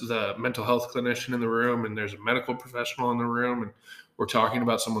 as the mental health clinician in the room and there's a medical professional in the room and we're talking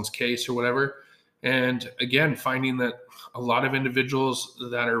about someone's case or whatever. And again, finding that a lot of individuals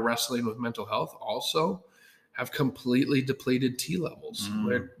that are wrestling with mental health also have completely depleted T levels.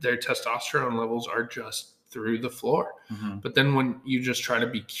 Their testosterone levels are just through the floor. But then when you just try to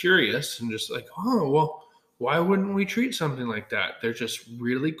be curious and just like, oh, well, why wouldn't we treat something like that? They're just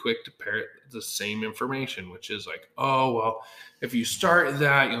really quick to parrot the same information, which is like, oh, well, if you start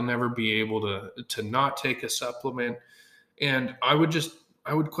that, you'll never be able to not take a supplement. And I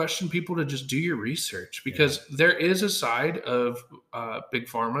would question people to just do your research, because there is a side of big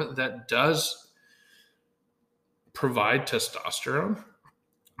pharma that does provide testosterone,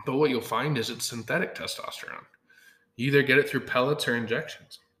 but what you'll find is it's synthetic testosterone. You either get it through pellets or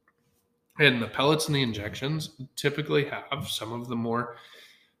injections. And the pellets and the injections typically have some of the more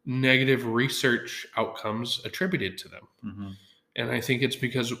negative research outcomes attributed to them. And I think it's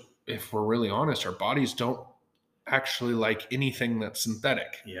because, if we're really honest, our bodies don't actually like anything that's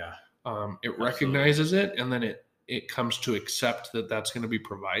synthetic. It recognizes it, and then it comes to accept that that's going to be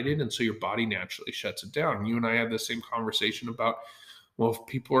provided. And so your body naturally shuts it down. You and I had the same conversation about, well, if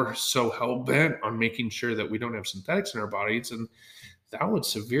people are so hell-bent on making sure that we don't have synthetics in our bodies, and that would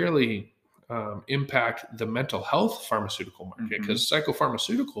severely impact the mental health pharmaceutical market, because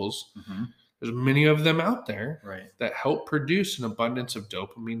psychopharmaceuticals, there's many of them out there that help produce an abundance of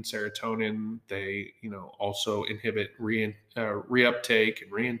dopamine, serotonin. They, also inhibit reuptake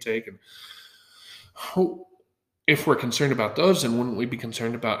and reintake. And if we're concerned about those, then wouldn't we be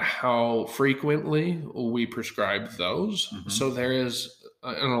concerned about how frequently we prescribe those? So there is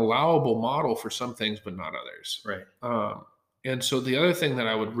an allowable model for some things, but not others. And so the other thing that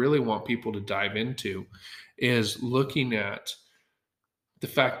I would really want people to dive into is looking at the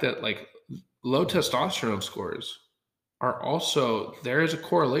fact that, like, low testosterone scores are also, there is a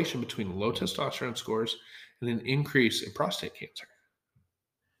correlation between low testosterone scores and an increase in prostate cancer.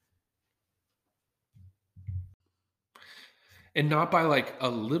 And not by like a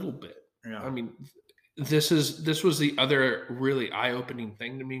little bit. I mean, this was the other really eye-opening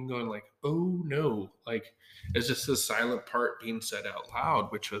thing to me, going like, oh no, like, is this the silent part being said out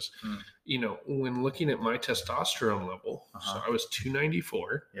loud, which was, when looking at my testosterone level, so I was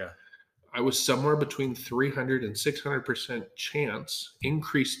 294. I was somewhere between 300 and 600% chance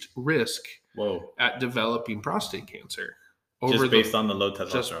increased risk at developing prostate cancer. Based on the low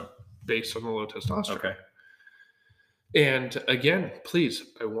testosterone. Just based on the low testosterone. Okay. And again, please,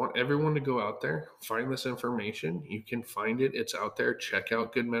 I want everyone to go out there, find this information. You can find it. It's out there. Check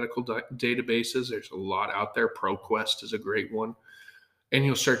out good medical databases. There's a lot out there. ProQuest is a great one. And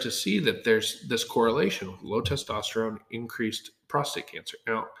you'll start to see that there's this correlation with low testosterone, increased prostate cancer.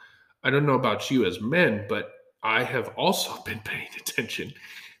 Now, I don't know about you as men, but I have also been paying attention.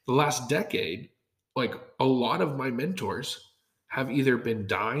 The last decade, like, a lot of my mentors have either been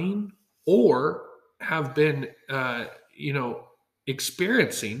dying or have been,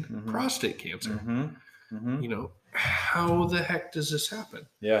 experiencing prostate cancer. How the heck does this happen?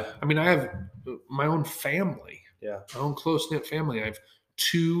 I mean, I have my own family, my own close-knit family. I have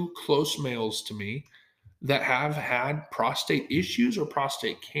 2 close males to me that have had prostate issues or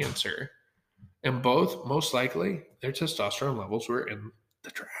prostate cancer, and both, most likely, their testosterone levels were in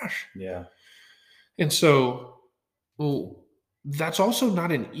the trash. And so, that's also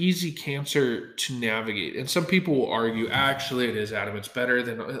not an easy cancer to navigate. And some people will argue, actually, it is, Adam. It's better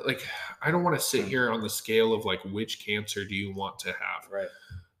than, like, I don't want to sit here on the scale of like, which cancer do you want to have?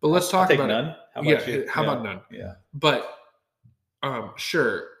 But let's talk about none. How about none? But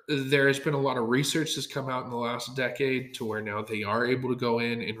sure, there has been a lot of research that's come out in the last decade to where now they are able to go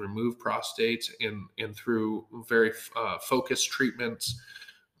in and remove prostates, and through very focused treatments,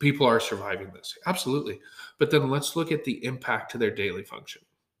 people are surviving this. Absolutely. But then let's look at the impact to their daily function.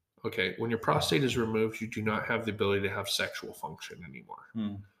 Okay. When your prostate is removed, you do not have the ability to have sexual function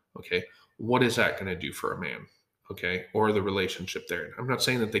anymore. Okay. What is that going to do for a man? Okay. Or the relationship there. I'm not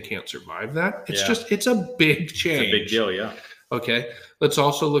saying that they can't survive that. It's just, it's a big change. It's a big deal. Yeah. Okay. Let's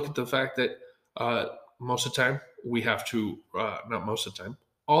also look at the fact that most of the time we have to, not most of the time,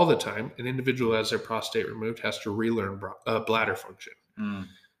 all the time, an individual has their prostate removed has to relearn bladder function.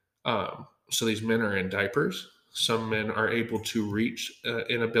 So these men are in diapers. Some men are able to reach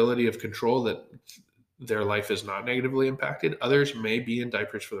an ability of control that their life is not negatively impacted. Others may be in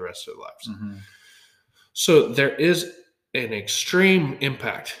diapers for the rest of their lives. So there is an extreme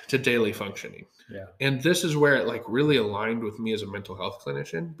impact to daily functioning. Yeah. And this is where it like really aligned with me as a mental health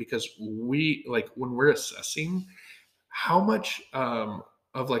clinician, because we like when we're assessing how much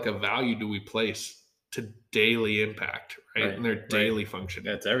of like a value do we place to daily impact, right? And their daily function.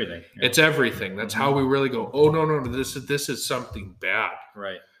 That's everything. Yeah. It's everything. That's how we really go, oh no, this is something bad.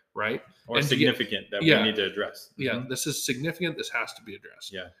 Right. Or and significant that we need to address. Yeah. This is significant. This has to be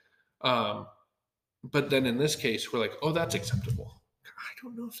addressed. Yeah. But then in this case, we're like, oh, that's acceptable. I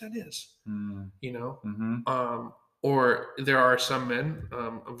don't know if that is, you know? Or there are some men,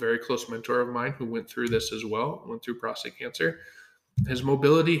 a very close mentor of mine who went through this as well, went through prostate cancer. His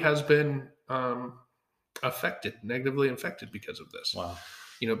mobility has been negatively affected because of this. Wow.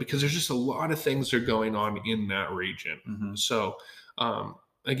 You know, because there's just a lot of things that are going on in that region. So,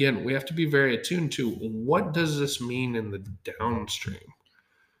 again, we have to be very attuned to what does this mean in the downstream,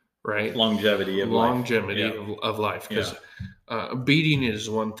 right? Longevity of life. Because beating is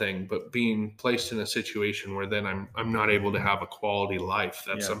one thing, but being placed in a situation where then I'm not able to have a quality life,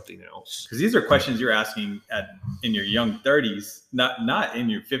 that's something else. Because these are questions you're asking in your young 30s, not in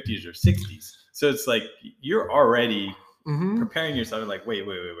your 50s or 60s. So it's like you're already preparing yourself like, wait.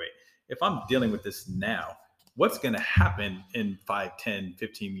 If I'm dealing with this now, what's going to happen in 5, 10,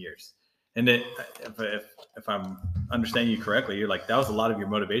 15 years? And then if I'm understanding you correctly, you're like, that was a lot of your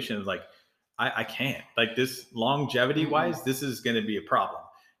motivation is like, I can't. Like this longevity wise, this is going to be a problem.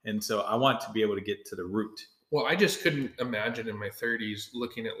 And so I want to be able to get to the root. Well, I just couldn't imagine in my 30s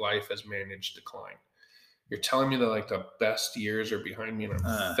looking at life as managed decline. You're telling me that like the best years are behind me and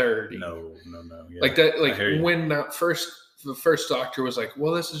I'm 30. No. Yeah. Like that, like when the first doctor was like,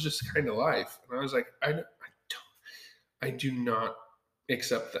 well, this is just kind of life. And I was like, I do not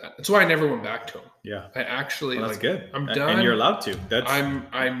accept that. That's why I never went back to him. Yeah. I actually, that's good. I'm done. And you're allowed to.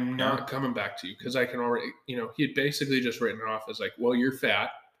 I'm not coming back to you because I can already, you know, he had basically just written it off as like, well, you're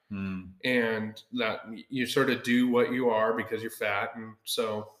fat and that you sort of do what you are because you're fat. And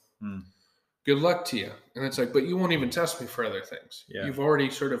so good luck to you. And it's like, but you won't even test me for other things. Yeah. You've already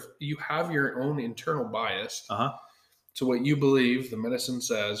you have your own internal bias to what you believe the medicine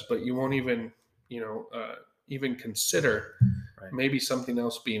says, but you won't even, you know, even consider maybe something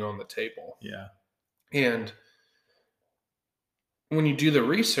else being on the table. Yeah. And when you do the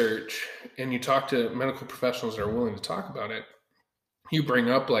research and you talk to medical professionals that are willing to talk about it, you bring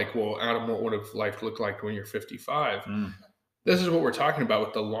up like, well, Adam, what would have life looked like when you're 55? This is what we're talking about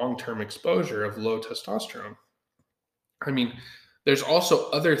with the long-term exposure of low testosterone. I mean, there's also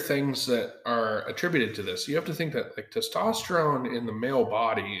other things that are attributed to this. You have to think that like testosterone in the male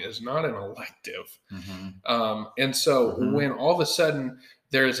body is not an elective. And so when all of a sudden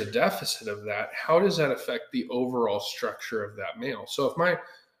there is a deficit of that, how does that affect the overall structure of that male? So if my,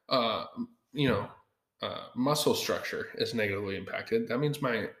 muscle structure is negatively impacted, that means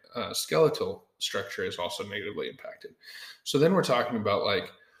my skeletal structure is also negatively impacted. So then we're talking about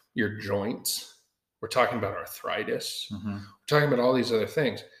like your joints. We're talking about arthritis. We're talking about all these other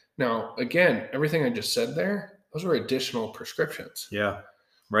things. Now, again, everything I just said there, those are additional prescriptions. Yeah.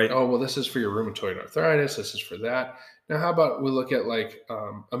 Right. Oh, well, this is for your rheumatoid arthritis. This is for that. Now, how about we look at like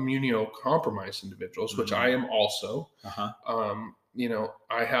immunocompromised individuals, which I am also. You know,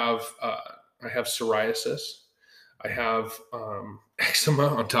 I have psoriasis. I have eczema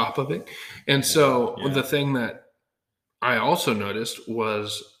on top of it. And so the thing that I also noticed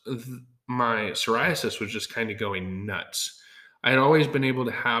was my psoriasis was just kind of going nuts. I had always been able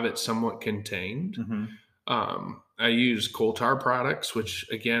to have it somewhat contained. I use coal tar products, which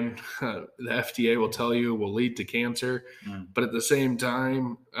again, the FDA will tell you will lead to cancer. But at the same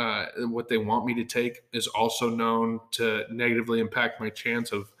time, what they want me to take is also known to negatively impact my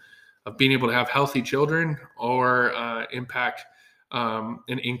chance of being able to have healthy children or impact an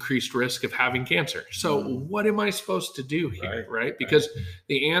increased risk of having cancer. So what am I supposed to do here, right? Because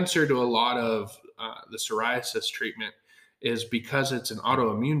the answer to a lot of the psoriasis treatment is because it's an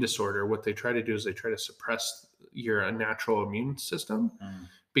autoimmune disorder. What they try to do is they try to suppress your natural immune system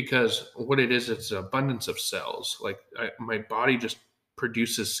because what it is, it's an abundance of cells. Like my body just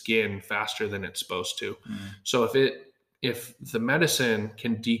produces skin faster than it's supposed to. So if the medicine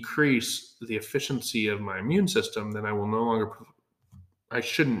can decrease the efficiency of my immune system, then I will no longer I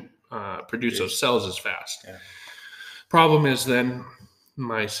shouldn't produce those cells as fast. Problem is then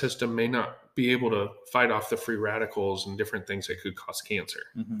my system may not be able to fight off the free radicals and different things that could cause cancer.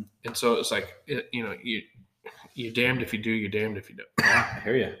 And so it's like, you're damned if you do, you're damned if you don't. I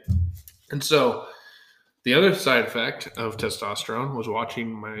hear you. And so the other side effect of testosterone was watching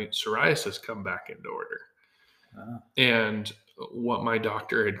my psoriasis come back into order. And what my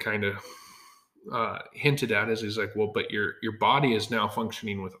doctor had kind of hinted at is he's like, well, but your body is now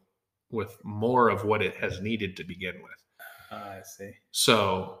functioning with more of what it has needed to begin with. I see.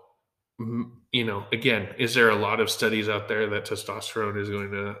 So, again, is there a lot of studies out there that testosterone is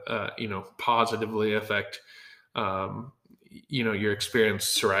going to, positively affect, your experience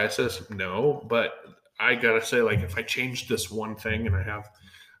psoriasis? No, but I gotta say, like, if I change this one thing and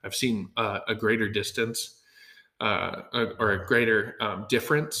I've seen a greater distance or a greater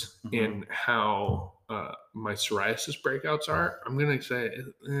difference in how my psoriasis breakouts are, I'm going to say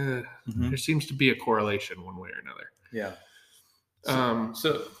there seems to be a correlation one way or another. Yeah.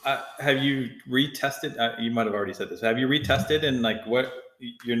 So have you retested? You might have already said this. Have you retested and like what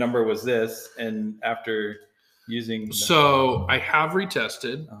your number was this? And after using. So I have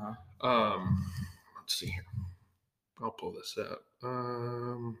retested. Let's see here. I'll pull this up.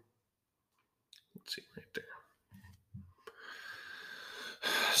 Let's see right there.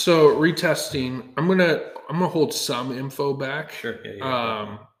 So retesting, I'm gonna hold some info back. Sure.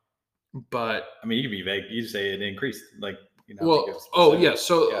 Yeah. But I mean, you can be vague. You say it increased, like So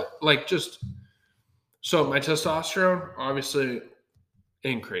my testosterone obviously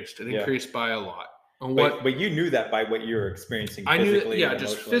increased. It increased by a lot. And but you knew that by what you were experiencing. I knew it. Yeah,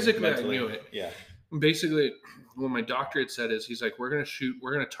 just physically, mentally. I knew it. Yeah. Basically, what my doctor had said is, he's like, we're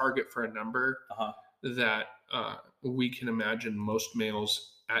gonna target for a number that we can imagine most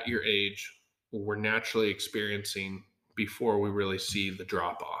males at your age were naturally experiencing before we really see the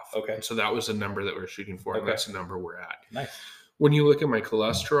drop off. Okay. And so that was the number that we're shooting for, and that's the number we're at. Nice. When you look at my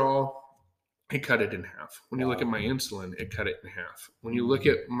cholesterol, it cut it in half. When you look at my insulin, it cut it in half. When you look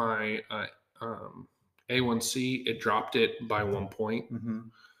at my A1C, it dropped it by 1 point,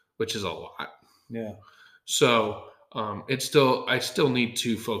 which is a lot. Yeah. So I still need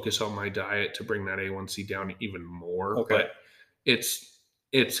to focus on my diet to bring that A1C down even more. But it's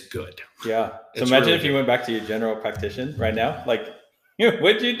good. Yeah. So imagine really if you went back to your general practitioner right now, like,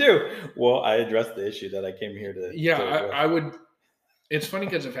 what'd you do? Well, I addressed the issue that I came here to. Yeah, I would. It's funny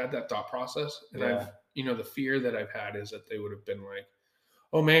because I've had that thought process, and I've, the fear that I've had is that they would have been like,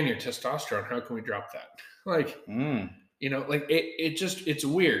 "Oh man, your testosterone. How can we drop that?" Like, like it's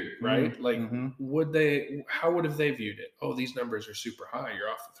weird, right? Like, how would have they viewed it? Oh, these numbers are super high. You're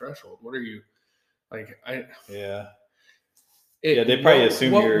off the threshold. What are you, like? They probably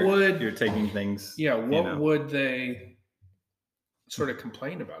assume you're taking things. Yeah, what would they sort of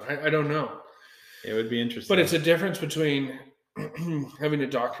complain about? I don't know. It would be interesting. But it's a difference between having a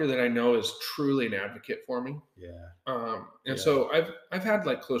doctor that I know is truly an advocate for me. Yeah. So I've had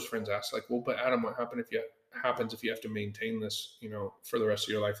like close friends ask, like, well, but Adam, what happens if you have to maintain this, for the rest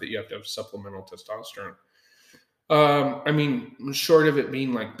of your life, that you have to have supplemental testosterone? I mean, short of it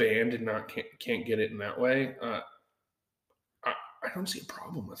being like banned and can't get it in that way, I don't see a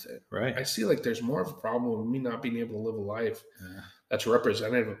problem with it. Right. I see like there's more of a problem with me not being able to live a life that's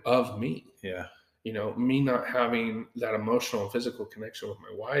representative of me. Yeah. Me not having that emotional and physical connection with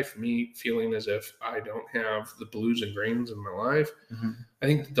my wife, me feeling as if I don't have the blues and grains in my life. I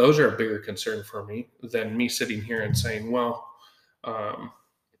think those are a bigger concern for me than me sitting here and saying, well,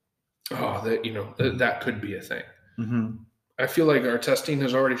 that could be a thing. I feel like our testing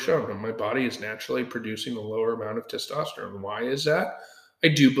has already shown that my body is naturally producing a lower amount of testosterone. Why is that? I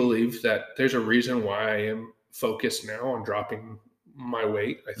do believe that there's a reason why I am focused now on dropping my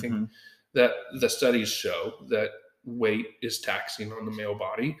weight. I think that the studies show that weight is taxing on the male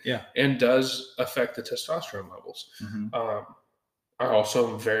body and does affect the testosterone levels. I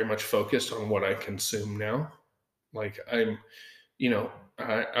also am very much focused on what I consume now. Like I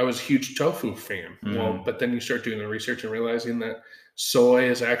was a huge tofu fan. Well, but then you start doing the research and realizing that soy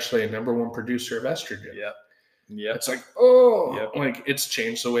is actually a number one producer of estrogen. Yeah. It's like, like it's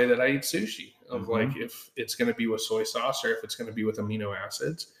changed the way that I eat sushi of like, if it's going to be with soy sauce or if it's going to be with amino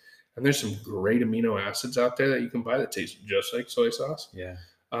acids. And there's some great amino acids out there that you can buy that taste just like soy sauce. Yeah.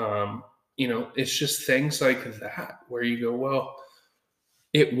 It's just things like that where you go, well,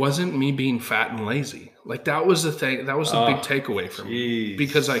 it wasn't me being fat and lazy. Like that was the thing. That was the big takeaway for me,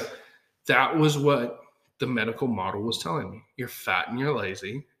 because like that was what the medical model was telling me. You're fat and you're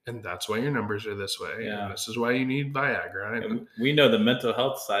lazy, and that's why your numbers are this way. Yeah. And this is why you need Viagra. And we know the mental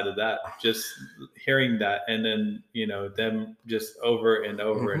health side of that, just hearing that. And then, them just over and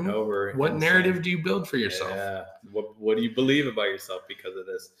over and over. What narrative do you build for yourself? Yeah. What do you believe about yourself because of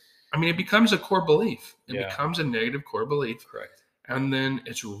this? I mean, it becomes a core belief. It becomes a negative core belief. Correct. And then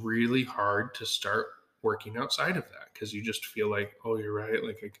it's really hard to start working outside of that because you just feel like, oh, you're right.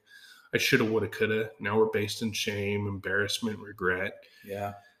 Like I shoulda, woulda, coulda. Now we're based in shame, embarrassment, regret.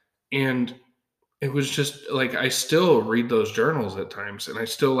 Yeah. And it was just like, I still read those journals at times, and I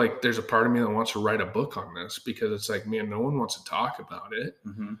still like, there's a part of me that wants to write a book on this, because it's like, man, no one wants to talk about it.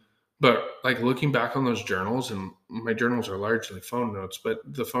 Mm-hmm. But like looking back on those journals, and my journals are largely phone notes, but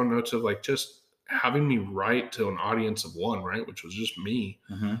the phone notes of like just having me write to an audience of one, right, which was just me.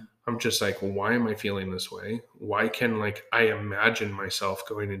 Mm-hmm. I'm just like, well, why am I feeling this way? Why can like I imagine myself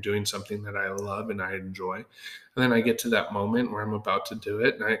going and doing something that I love and I enjoy, and then I get to that moment where I'm about to do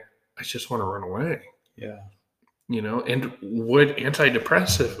it, and I just want to run away. Yeah. And would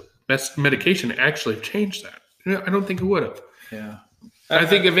antidepressive medication actually have changed that? I don't think it would have. Yeah. I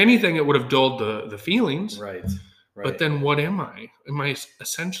think if anything, it would have dulled the feelings. Right. But then what am I? Am I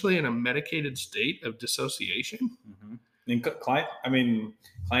essentially in a medicated state of dissociation? Mm-hmm. And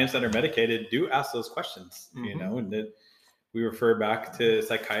clients that are medicated do ask those questions, mm-hmm. And we refer back to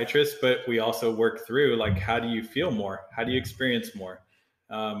psychiatrists, but we also work through like, how do you feel more? How do you experience more?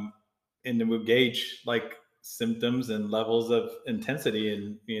 And then we gauge like symptoms and levels of intensity,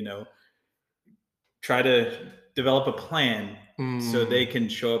 and, try to develop a plan so they can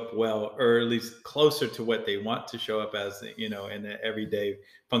show up well, or at least closer to what they want to show up as, in the everyday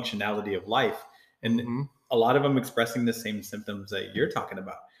functionality of life. And mm-hmm. a lot of them expressing the same symptoms that you're talking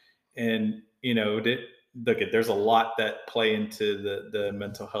about. And, there's a lot that play into the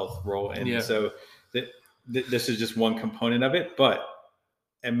mental health role. And so this is just one component of it, but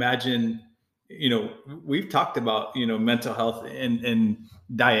imagine, we've talked about, mental health and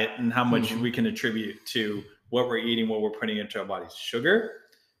diet and how much mm-hmm. we can attribute to what we're eating, what we're putting into our bodies. Sugar,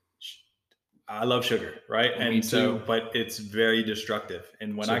 I love sugar, right? And so, but it's very destructive.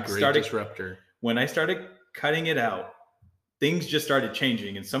 And when I started cutting it out, things just started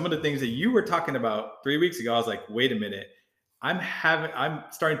changing. And some of the things that you were talking about 3 weeks ago, I was like, wait a minute, I'm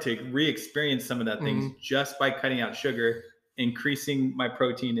starting to re-experience some of that things mm-hmm. just by cutting out sugar, increasing my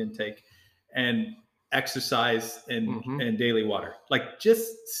protein intake, and exercise and mm-hmm. and daily water. Like, just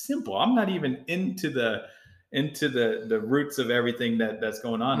simple. I'm not even into the roots of everything that's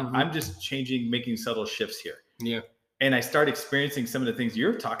going on. Mm-hmm. I'm just making subtle shifts here. Yeah. And I start experiencing some of the things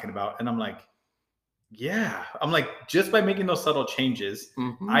you're talking about, and I'm like, just by making those subtle changes,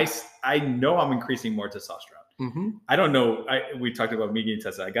 mm-hmm. I know I'm increasing more testosterone. Mm-hmm. I don't know. We talked about me getting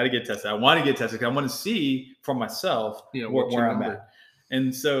tested. I got to get tested. I want to get tested because I want to see for myself where I'm at.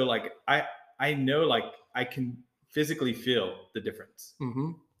 And so like, I know like I can physically feel the difference.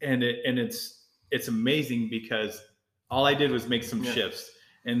 Mm-hmm. And it's amazing because all I did was make some shifts.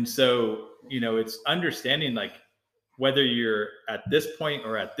 And so, it's understanding like whether you're at this point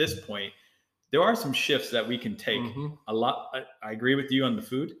or at this point, there are some shifts that we can take. Mm-hmm. A lot. I agree with you on the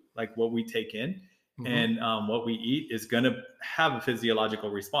food, like what we take in mm-hmm. and what we eat is going to have a physiological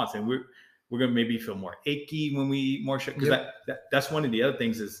response. And we're going to maybe feel more achy when we eat more sugar. Because that's one of the other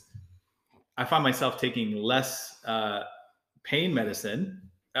things is I find myself taking less pain medicine,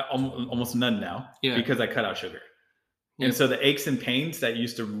 almost none now, because I cut out sugar. Yeah. And so the aches and pains that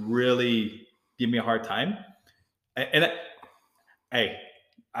used to really give me a hard time.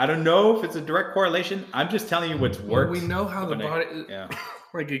 I don't know if it's a direct correlation. I'm just telling you what's worked. Well, we know how the body,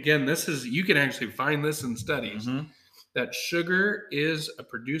 like again, you can actually find this in studies mm-hmm. that sugar is a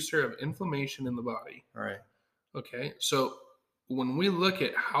producer of inflammation in the body. All right. Okay. So when we look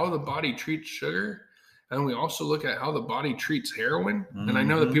at how the body treats sugar, and we also look at how the body treats heroin, mm-hmm. and I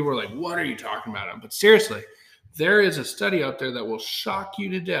know that people are like, what are you talking about? But seriously, there is a study out there that will shock you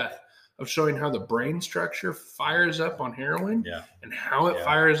to death of showing how the brain structure fires up on heroin and how it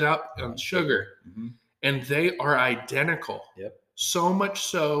fires up on sugar. Mm-hmm. And they are identical. Yep. So much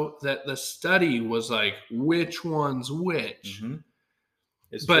so that the study was like, which one's which? Mm-hmm.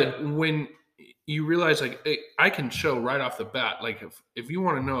 But true. When you realize, like, I can show right off the bat, like if you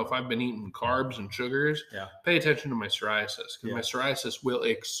want to know if I've been eating carbs and sugars, pay attention to my psoriasis, because my psoriasis will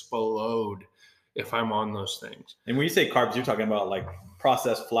explode if I'm on those things. And when you say carbs, you're talking about like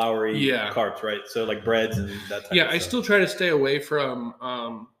processed floury carbs, right? So like breads and that type of stuff. I still try to stay away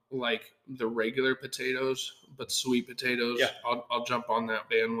from like the regular potatoes, but sweet potatoes, I'll jump on that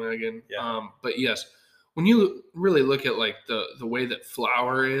bandwagon. But yes, when you really look at like the way that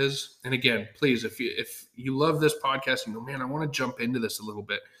flour is, and again, please, if you love this podcast and go, man, I want to jump into this a little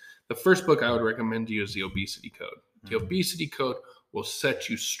bit, the first book I would recommend to you is The Obesity Code. The Obesity Code will set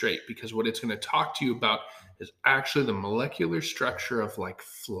you straight, because what it's going to talk to you about is actually the molecular structure of like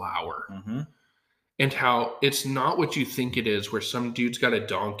flour, mm-hmm. and how it's not what you think it is, where some dude's got a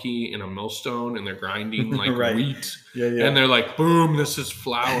donkey in a millstone and they're grinding like wheat and they're like, boom, this is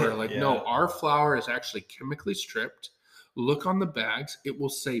flour. Like, no, our flour is actually chemically stripped. Look on the bags. It will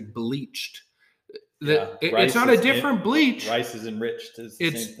say bleached. It's not a different bleach. Rice is enriched. It's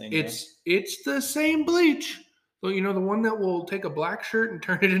the same thing. It's the same bleach. So, the one that will take a black shirt and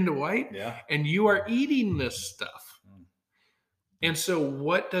turn it into white. Yeah. And you are eating this stuff. And so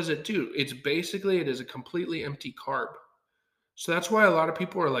what does it do? It is a completely empty carb. So that's why a lot of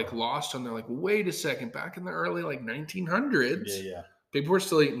people are like lost on. They're like, wait a second, back in the early 1900s, people were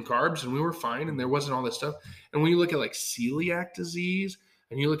still eating carbs and we were fine and there wasn't all this stuff. And when you look at like celiac disease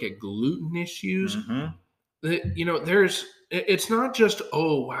and you look at gluten issues, it's not just,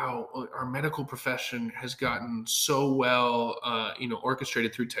 oh, wow, our medical profession has gotten so well,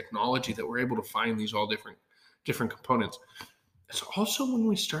 orchestrated through technology that we're able to find these all different components. It's also when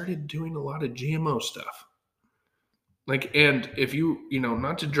we started doing a lot of GMO stuff. And if you,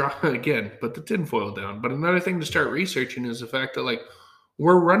 not to draw again, put the tinfoil down, but another thing to start researching is the fact that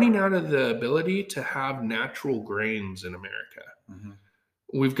we're running out of the ability to have natural grains in America. Mm-hmm.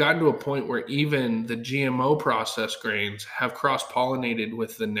 We've gotten to a point where even the GMO processed grains have cross-pollinated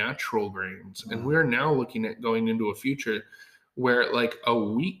with the natural grains. Mm-hmm. And we're now looking at going into a future where a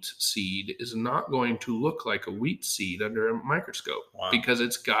wheat seed is not going to look like a wheat seed under a microscope. Wow. Because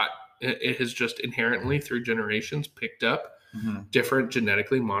it has just inherently through generations picked up different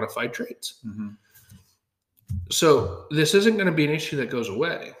genetically modified traits. Mm-hmm. So this isn't going to be an issue that goes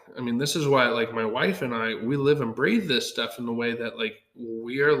away. I mean, this is why my wife and I, we live and breathe this stuff in the way that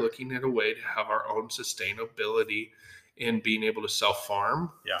we are looking at a way to have our own sustainability in being able to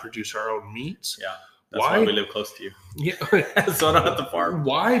self-farm, produce our own meats. Yeah. That's why we live close to you. Yeah. So I don't have to farm.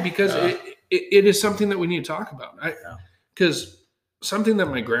 Why? Because it is something that we need to talk about. Because something that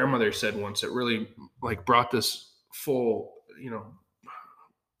my grandmother said once that really brought this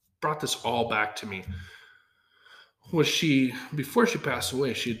brought this all back to me was before she passed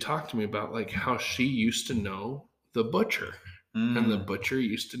away, she had talked to me about how she used to know the butcher and the butcher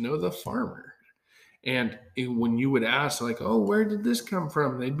used to know the farmer. And when you would ask, oh, where did this come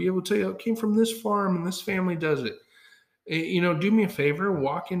from? They'd be able to tell you, it came from this farm and this family does it. Do me a favor,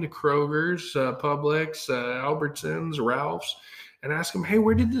 walk into Kroger's, Publix, Albertsons, Ralph's, and ask them, hey,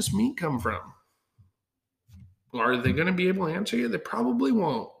 where did this meat come from? Are they going to be able to answer you? They probably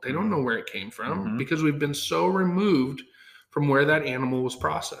won't. They don't know where it came from because we've been so removed from where that animal was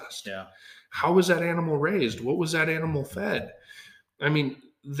processed. Yeah. How was that animal raised? What was that animal fed? I mean,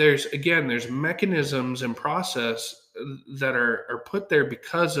 there's mechanisms and process that are put there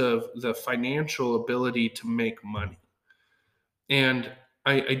because of the financial ability to make money. And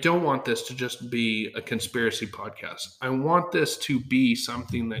I don't want this to just be a conspiracy podcast. I want this to be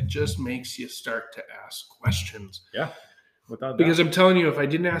something that just makes you start to ask questions. Yeah. Because I'm telling you, if I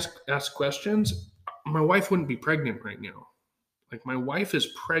didn't ask questions, my wife wouldn't be pregnant right now. My wife is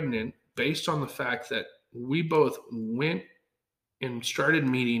pregnant based on the fact that we both went and started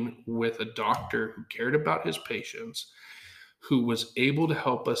meeting with a doctor who cared about his patients, who was able to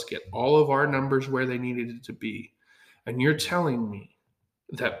help us get all of our numbers where they needed it to be. And you're telling me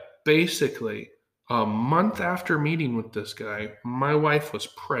that basically a month after meeting with this guy, my wife was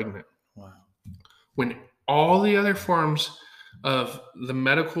pregnant. Wow. When all the other forms of the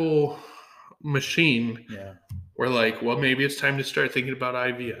medical machine were well, maybe it's time to start thinking about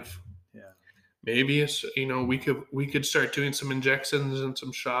IVF. Maybe it's, we could start doing some injections and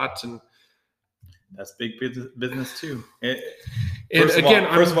some shots, and that's big business too. First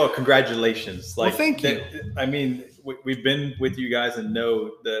of all, congratulations. Thank you. I mean, we've been with you guys and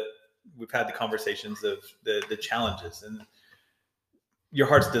know that we've had the conversations of the challenges and your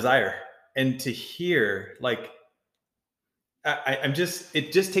heart's desire, and to hear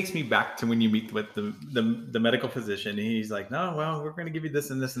it just takes me back to when you meet with the medical physician and he's like, no, well, we're going to give you this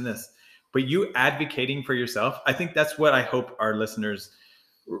and this and this. But you advocating for yourself, I think that's what I hope our listeners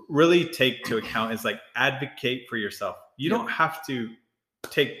really take to account is advocate for yourself. You don't have to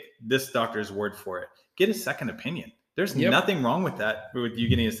take this doctor's word for it. Get a second opinion. There's nothing wrong with that, with you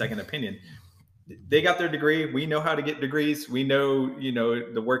getting a second opinion. They got their degree. We know how to get degrees. We know,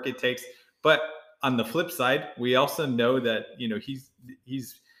 the work it takes. But on the flip side, we also know that,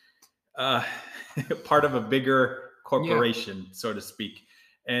 he's part of a bigger corporation, so to speak.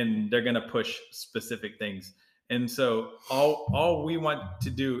 And they're going to push specific things. And so all we want to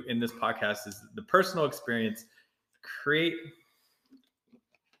do in this podcast is the personal experience, create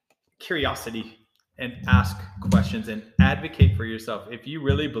curiosity and ask questions and advocate for yourself. If you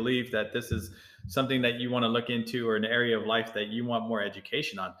really believe that this is something that you want to look into or an area of life that you want more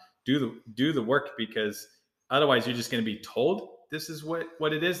education on, do the work, because otherwise you're just going to be told this is what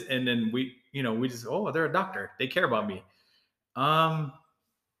it is. And then we just, oh, they're a doctor. They care about me.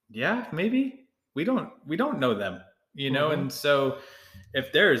 Yeah, maybe we don't know them, and so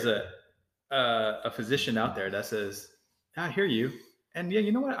if there's a a physician out there that says, I hear you. And yeah,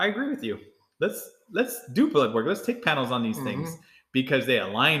 you know what? I agree with you. Let's do blood work. Let's take panels on these things because they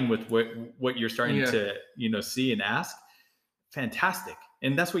align with what you're starting to, see and ask. Fantastic.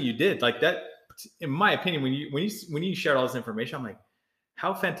 And that's what you did. Like that, in my opinion, when you shared all this information, I'm like,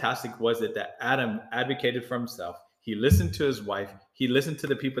 how fantastic was it that Adam advocated for himself? He listened to his wife. He listened to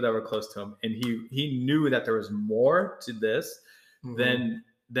the people that were close to him, and he knew that there was more to this than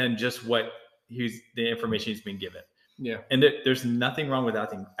just what the information he's been given. Yeah. And there's nothing wrong with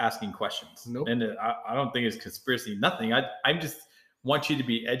asking questions. Nope. And I don't think it's conspiracy. Nothing. I just want you to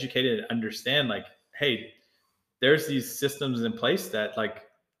be educated and understand. Like, hey, there's these systems in place that, like,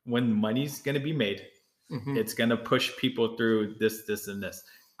 when money's going to be made, it's going to push people through this, and this.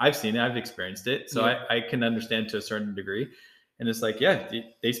 I've seen it. I've experienced it. So I can understand to a certain degree. And it's like, yeah,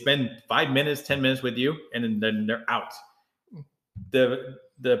 they spend 5 minutes, 10 minutes with you, and then they're out.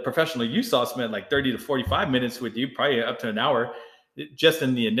 The professional you saw spent like 30 to 45 minutes with you, probably up to an hour, just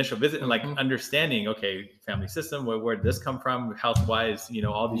in the initial visit, and like understanding, okay, family system, where did this come from, health wise,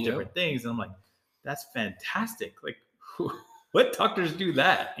 all these different things. And I'm like, that's fantastic. Like, what doctors do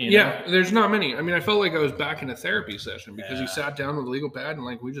that? Yeah, there's not many. I mean, I felt like I was back in a therapy session because he sat down with a legal pad and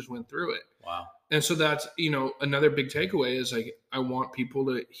like we just went through it. Wow. And so that's, another big takeaway is like, I want people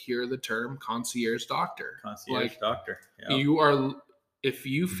to hear the term concierge doctor. Concierge doctor. Yeah. If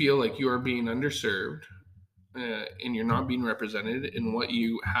you feel like you are being underserved and you're not being represented in what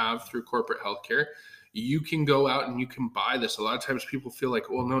you have through corporate healthcare, you can go out and you can buy this. A lot of times people feel like,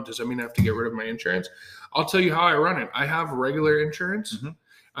 well, no, does that mean I have to get rid of my insurance? I'll tell you how I run it. I have regular insurance,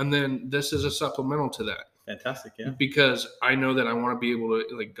 and then this is a supplemental to that. Fantastic, yeah. Because I know that I want to be able to,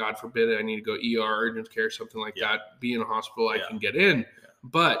 like, God forbid, I need to go ER, urgent care, something like that, be in a hospital, I can get in. Yeah.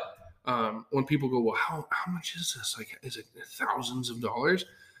 But when people go, well, how much is this? Like, is it thousands of dollars?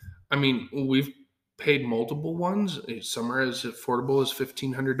 I mean, we've paid multiple ones. Some are as affordable as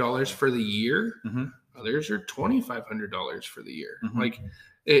 $1,500 for the year. Others are $2,500 for the year. Like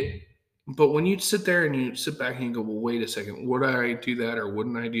it. But when you sit there and you sit back and you go, well, wait a second, would I do that or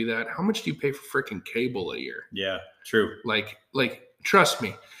wouldn't I do that? How much do you pay for freaking cable a year? Yeah, true. Like, trust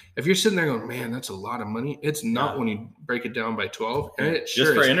me, if you're sitting there going, man, that's a lot of money. It's not when you break it down by 12. And it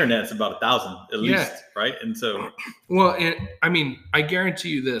just for internet, it's about 1,000 at least, right? And so, well, and I mean, I guarantee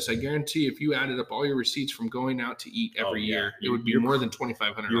you this. I guarantee if you added up all your receipts from going out to eat every year, it would be more than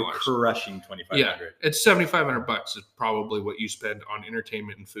 $2,500. You're crushing $2,500. Yeah, it's $7,500 is probably what you spend on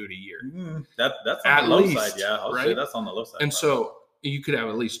entertainment and food a year. That's on the low side, yeah. I'll say that's on the low side. And so you could have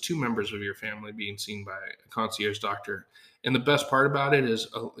at least 2 members of your family being seen by a concierge doctor. And the best part about it is,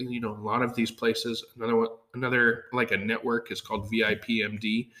 a lot of these places, another like a network is called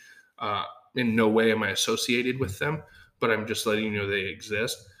VIPMD. In no way am I associated with them, but I'm just letting you know they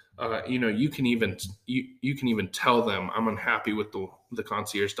exist. You can even tell them I'm unhappy with the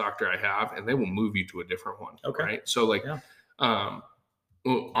concierge doctor I have, and they will move you to a different one. Okay. Right. So like, our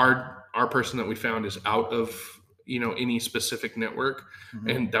person that we found is out of any specific network.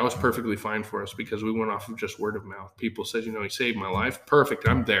 And that was perfectly fine for us because we went off of just word of mouth. People said, he saved my life. Perfect.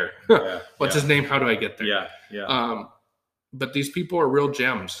 I'm there. What's his name? How do I get there? Yeah. But these people are real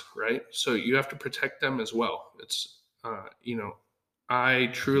gems, right? So you have to protect them as well. It's, I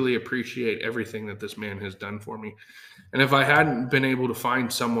truly appreciate everything that this man has done for me. And if I hadn't been able to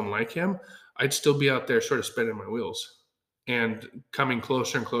find someone like him, I'd still be out there sort of spinning my wheels and coming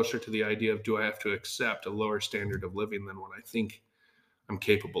closer and closer to the idea of, do I have to accept a lower standard of living than what I think I'm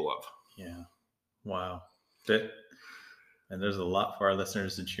capable of? Yeah. Wow. And there's a lot for our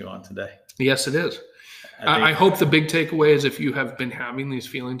listeners to chew on today. Yes, it is. I hope the big takeaway is if you have been having these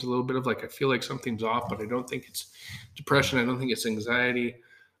feelings a little bit of like, I feel like something's off, but I don't think it's depression. I don't think it's anxiety.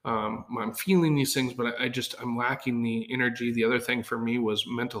 I'm feeling these things, but I'm lacking the energy. The other thing for me was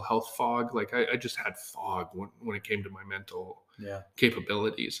mental health fog. Like I just had fog when it came to my mental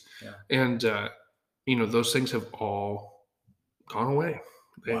capabilities. Yeah. And, those things have all gone away.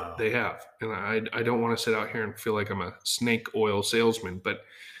 They have. And I don't want to sit out here and feel like I'm a snake oil salesman, but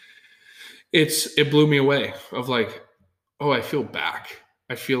it blew me away of like, oh, I feel back.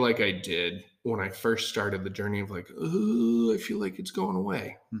 I feel like I did when I first started the journey of like, oh, I feel like it's going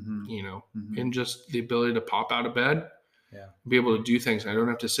away, and just the ability to pop out of bed, be able to do things. I don't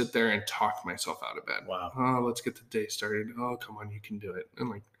have to sit there and talk myself out of bed. Wow. Oh, let's get the day started. Oh, come on, you can do it. And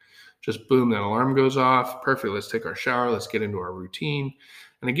like, just boom, that alarm goes off. Perfect. Let's take our shower. Let's get into our routine.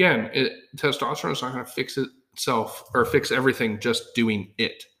 And again, testosterone is not going to fix itself or fix everything just doing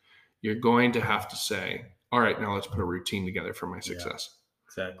it. You're going to have to say, all right, now let's put a routine together for my success.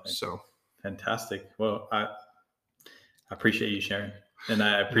 Exactly. So fantastic. Well, I appreciate you sharing. And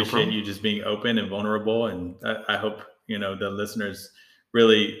I appreciate you just being open and vulnerable. And I hope, the listeners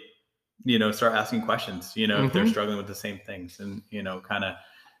really, start asking questions, if they're struggling with the same things, and, kind of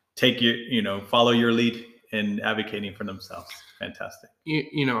take your, follow your lead in advocating for themselves. Fantastic.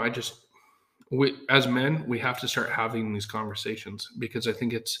 As men, we have to start having these conversations, because I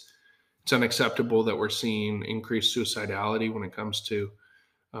think it's unacceptable that we're seeing increased suicidality when it comes to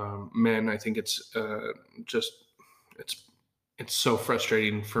men. I think it's so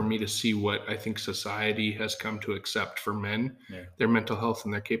frustrating for me to see what I think society has come to accept for men, their mental health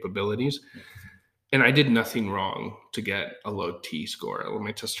and their capabilities. Yeah. And I did nothing wrong to get a low T score.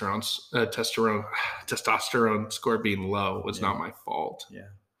 My testosterone score being low was not my fault. Yeah.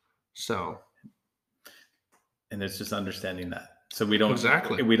 So. And it's just understanding that. So we don't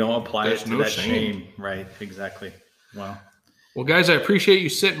apply it to that shame. Right. Exactly. Wow. Well, guys, I appreciate you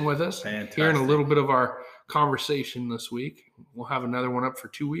sitting with us, hearing a little bit of our conversation this week. We'll have another one up for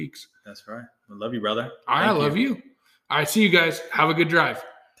 2 weeks. That's right. I love you, brother. I love you. All right. See you guys. Have a good drive.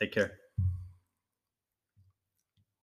 Take care.